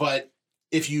 but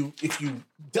if you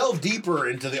delve deeper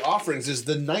into the offerings, is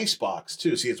the nice box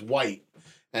too. See, it's white.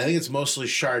 And I think it's mostly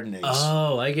Chardonnays.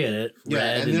 Oh, I get it.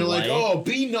 Red and they're like, oh,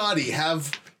 be naughty. Have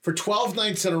for 12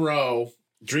 nights in a row,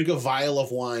 drink a vial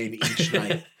of wine each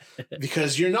night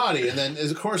because you're naughty. And then,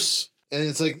 of course, and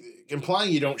it's like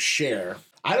implying you don't share.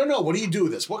 I don't know. What do you do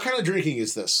with this? What kind of drinking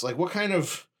is this? Like, what kind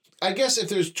of... I guess if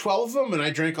there's 12 of them and I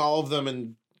drank all of them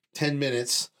in 10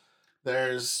 minutes,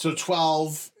 there's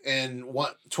 12 and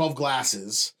 12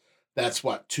 glasses. That's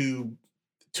what, two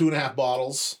and a half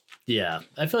bottles? Yeah.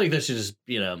 I feel like that should just,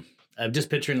 I'm just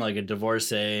picturing like a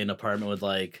divorcee, an apartment with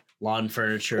like lawn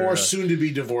furniture. Or soon to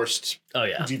be divorced. Oh,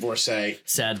 yeah. Divorcee.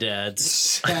 Sad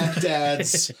dads,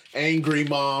 angry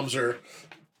moms, or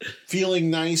feeling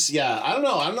nice. Yeah. I don't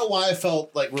know why I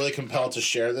felt like really compelled to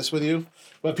share this with you,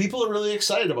 but people are really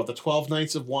excited about the 12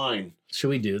 nights of wine. Should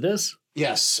we do this?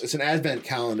 Yes, it's an advent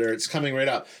calendar. It's coming right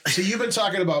up. So you've been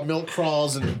talking about milk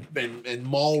crawls and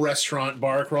mall restaurant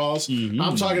bar crawls. Mm-hmm.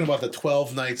 I'm talking about the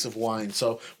 12 nights of wine.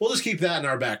 So we'll just keep that in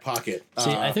our back pocket.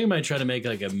 See, I think I might try to make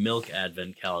like a milk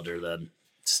advent calendar then.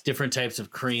 It's different types of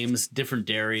creams, different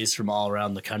dairies from all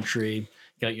around the country.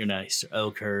 Got your nice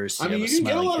Oakhurst. You can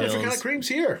get a lot of different kind of creams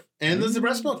here. And there's the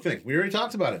breast milk thing. We already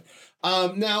talked about it.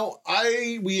 Now,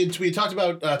 we had talked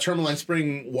about Tourmaline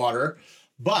Spring water.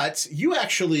 But you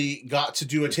actually got to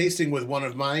do a tasting with one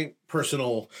of my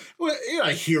personal,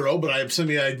 hero, but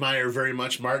somebody I admire very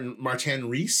much, Martin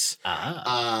Rees.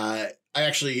 I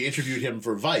actually interviewed him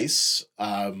for Vice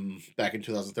back in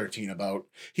 2013 about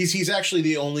he's actually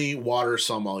the only water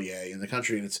sommelier in the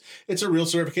country, and it's a real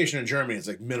certification in Germany. It's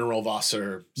like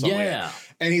Mineralwasser sommelier. Yeah,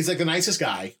 and he's like the nicest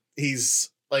guy. He's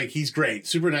great.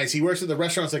 Super nice. He works at the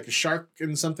restaurants like the Shark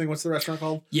and something. What's the restaurant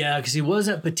called? Yeah, because he was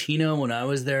at Patina when I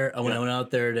was there. When I went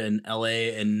out there in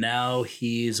LA, and now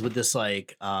he's with this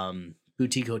like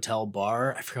boutique hotel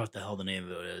bar. I forgot what the hell the name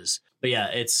of it is. But yeah,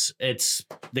 it's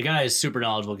the guy is super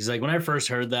knowledgeable because like when I first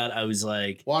heard that, I was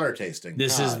like, water tasting.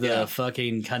 This is the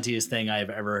fucking cuntiest thing I've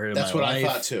ever heard in my life. That's what I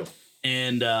thought too.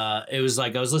 And it was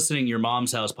like I was listening to your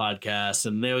Mom's House podcast,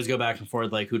 and they always go back and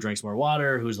forth like who drinks more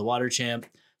water, who's the water champ.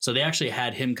 So they actually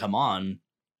had him come on,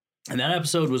 and that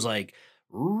episode was like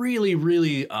really,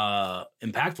 really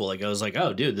impactful. Like I was like,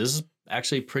 oh, dude, this is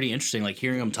actually pretty interesting. Like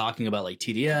hearing him talking about like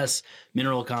TDS,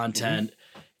 mineral content,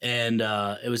 and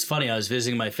it was funny. I was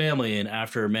visiting my family, and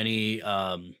after many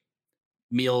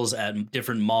meals at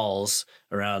different malls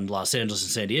around Los Angeles and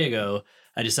San Diego,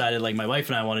 I decided like my wife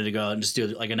and I wanted to go out and just do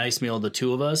like a nice meal, the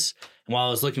two of us. And while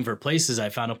I was looking for places, I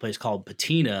found a place called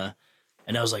Patina.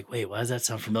 And I was like, wait, why does that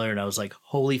sound familiar? And I was like,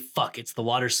 holy fuck, it's the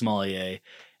water sommelier.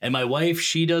 And my wife,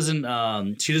 she doesn't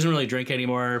really drink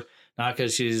anymore, not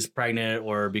because she's pregnant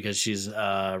or because she's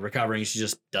recovering. She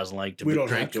just doesn't like to drink. We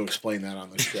don't have to explain that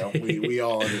on the show. We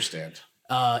all understand.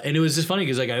 And it was just funny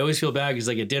because like I always feel bad because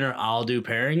like at dinner I'll do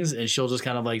pairings and she'll just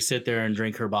kind of like sit there and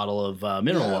drink her bottle of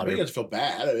mineral water. You don't feel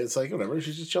bad. It's like whatever.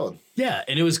 She's just chilling. Yeah,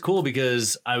 and it was cool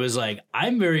because I was like,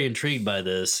 I'm very intrigued by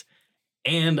this,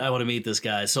 and I want to meet this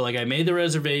guy. So like I made the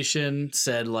reservation,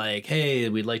 said like, hey,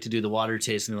 we'd like to do the water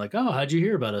tasting. They're like, oh, how'd you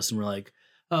hear about us? And we're like,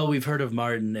 oh, we've heard of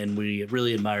Martin and we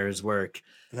really admire his work.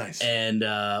 Nice. And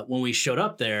when we showed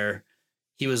up there,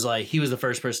 he was the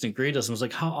first person to greet us and was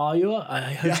like, how are you?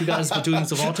 I heard you guys were doing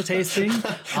the water tasting.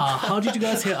 How did you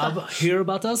guys hear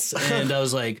about us? And I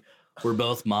was like, we're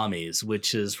both mommies,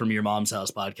 which is from Your Mom's House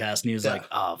podcast. And he was like,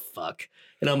 oh, fuck.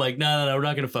 And I'm like, no, we're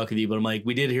not going to fuck with you. But I'm like,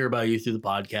 we did hear about you through the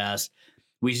podcast.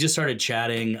 We just started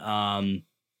chatting. I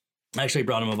actually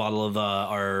brought him a bottle of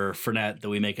our Fernet that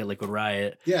we make at Liquid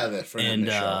Riot. Yeah, the Fernet.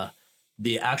 And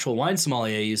the actual wine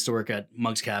sommelier used to work at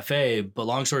Monk's Cafe, but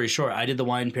long story short, I did the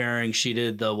wine pairing, she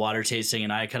did the water tasting,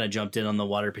 and I kind of jumped in on the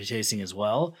water tasting as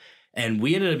well. And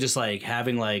we ended up just like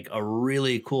having like a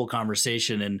really cool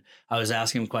conversation. And I was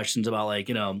asking him questions about like,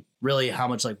 you know, really how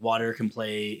much like water can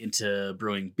play into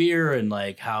brewing beer and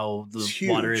like how the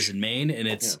water is in Maine. And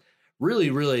it's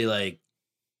really, really like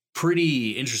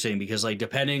pretty interesting because like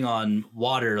depending on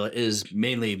water is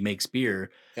mainly makes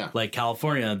beer. Like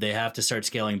California, they have to start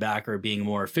scaling back or being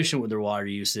more efficient with their water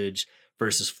usage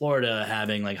versus Florida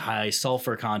having like high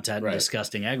sulfur content and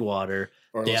disgusting egg water.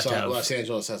 Or Los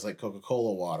Angeles has like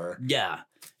Coca-Cola water. Yeah.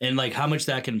 And like how much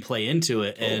that can play into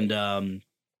it. Totally. And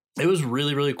it was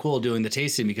really, really cool doing the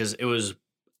tasting because it was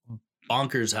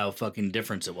bonkers how fucking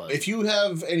different it was. If you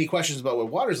have any questions about what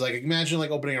water is like, imagine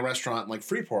like opening a restaurant in like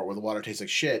Freeport where the water tastes like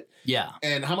shit. Yeah.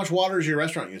 And how much water is your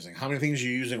restaurant using? How many things are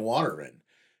you using water in?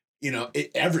 You know,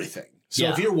 everything. So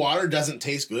if your water doesn't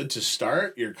taste good to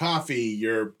start, your coffee,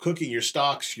 your cooking, your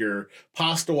stocks, your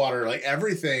pasta water, like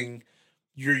everything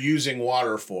you're using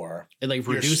water for, and like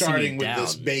you're starting with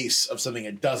this base of something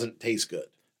that doesn't taste good.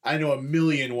 I know a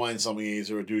million wine sommeliers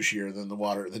who are douchier than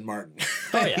Martin.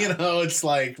 Oh, yeah. You know, it's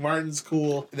like Martin's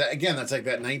cool. That's like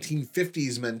that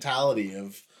 1950s mentality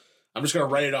of I'm just gonna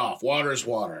write it off. Water is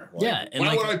water. Like, and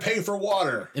why would I pay for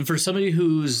water? And for somebody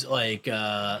who's like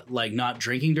not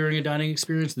drinking during a dining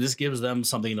experience, this gives them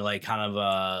something to like kind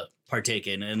of partake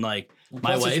in. And like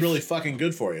my wife is really fucking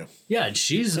good for you. Yeah, and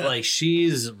she's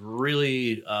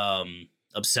really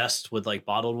obsessed with like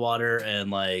bottled water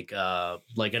and like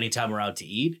anytime we're out to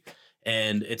eat.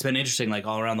 And it's been interesting, like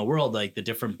all around the world, like the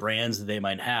different brands that they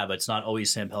might have. It's not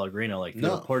always San Pellegrino. Like if you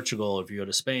go to Portugal, if you go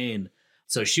to Spain.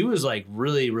 So she was like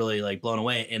really, really like blown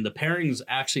away. And the pairings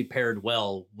actually paired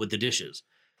well with the dishes.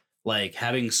 Like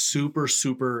having super,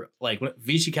 super, like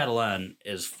Vichy Catalan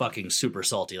is fucking super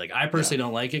salty. Like I personally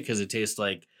don't like it because it tastes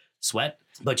like sweat.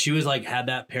 But she was like, had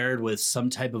that paired with some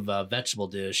type of vegetable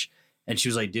dish. And she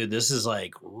was like, dude, this is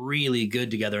like really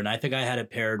good together. And I think I had it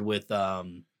paired with, I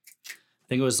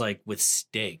think it was like with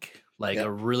steak. Like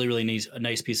a really, really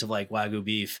nice piece of like Wagyu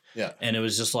beef. Yeah. And it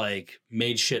was just like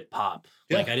made shit pop.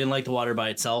 Yeah. Like I didn't like the water by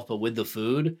itself, but with the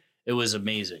food, it was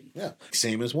amazing. Yeah.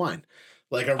 Same as wine.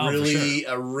 Like a really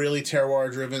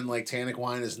terroir driven like tannic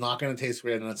wine is not going to taste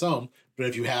great on its own. But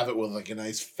if you have it with like a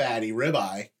nice fatty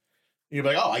ribeye, you're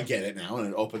like, oh, I get it now. And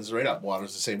it opens right up.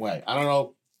 Water's the same way. I don't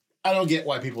know. I don't get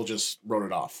why people just wrote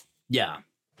it off. Yeah.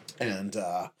 And,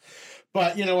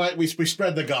 but you know what? We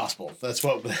spread the gospel. That's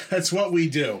what we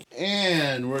do.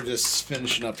 And we're just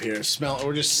finishing up here.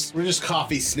 We're just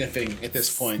coffee sniffing at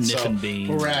this point. Sniffing beans.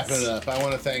 We're wrapping it up. I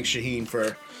want to thank Shahin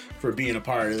for being a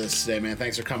part of this today, man.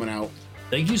 Thanks for coming out.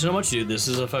 Thank you so much, dude. This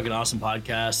is a fucking awesome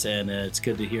podcast, and it's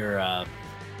good to hear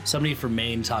somebody from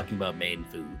Maine talking about Maine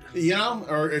food. You know,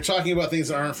 or talking about things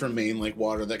that aren't from Maine, like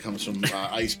water that comes from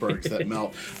icebergs that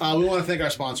melt. We want to thank our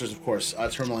sponsors, of course,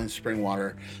 Tourmaline Spring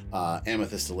Water,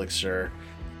 Amethyst Elixir,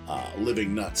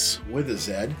 Living Nuts with a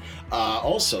Z.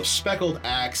 Also, Speckled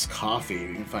Axe Coffee.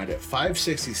 You can find it at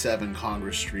 567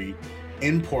 Congress Street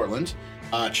in Portland.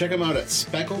 Check them out at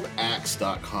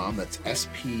speckledaxe.com. That's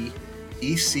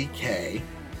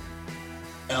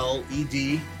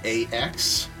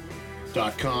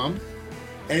SPECKLEDAX.com.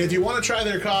 And if you want to try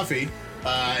their coffee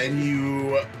and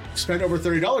you spend over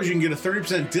 $30, you can get a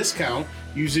 30% discount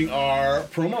using our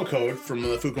promo code from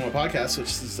the Food Coma podcast, which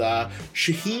is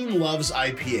Shahin Loves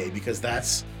IPA, because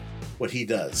that's what he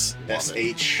does.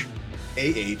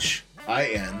 SHAHINLOVES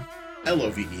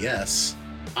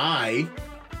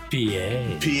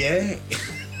IPA.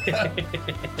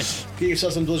 Get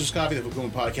yourself some delicious coffee. The Food Coma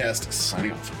podcast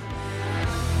signing off.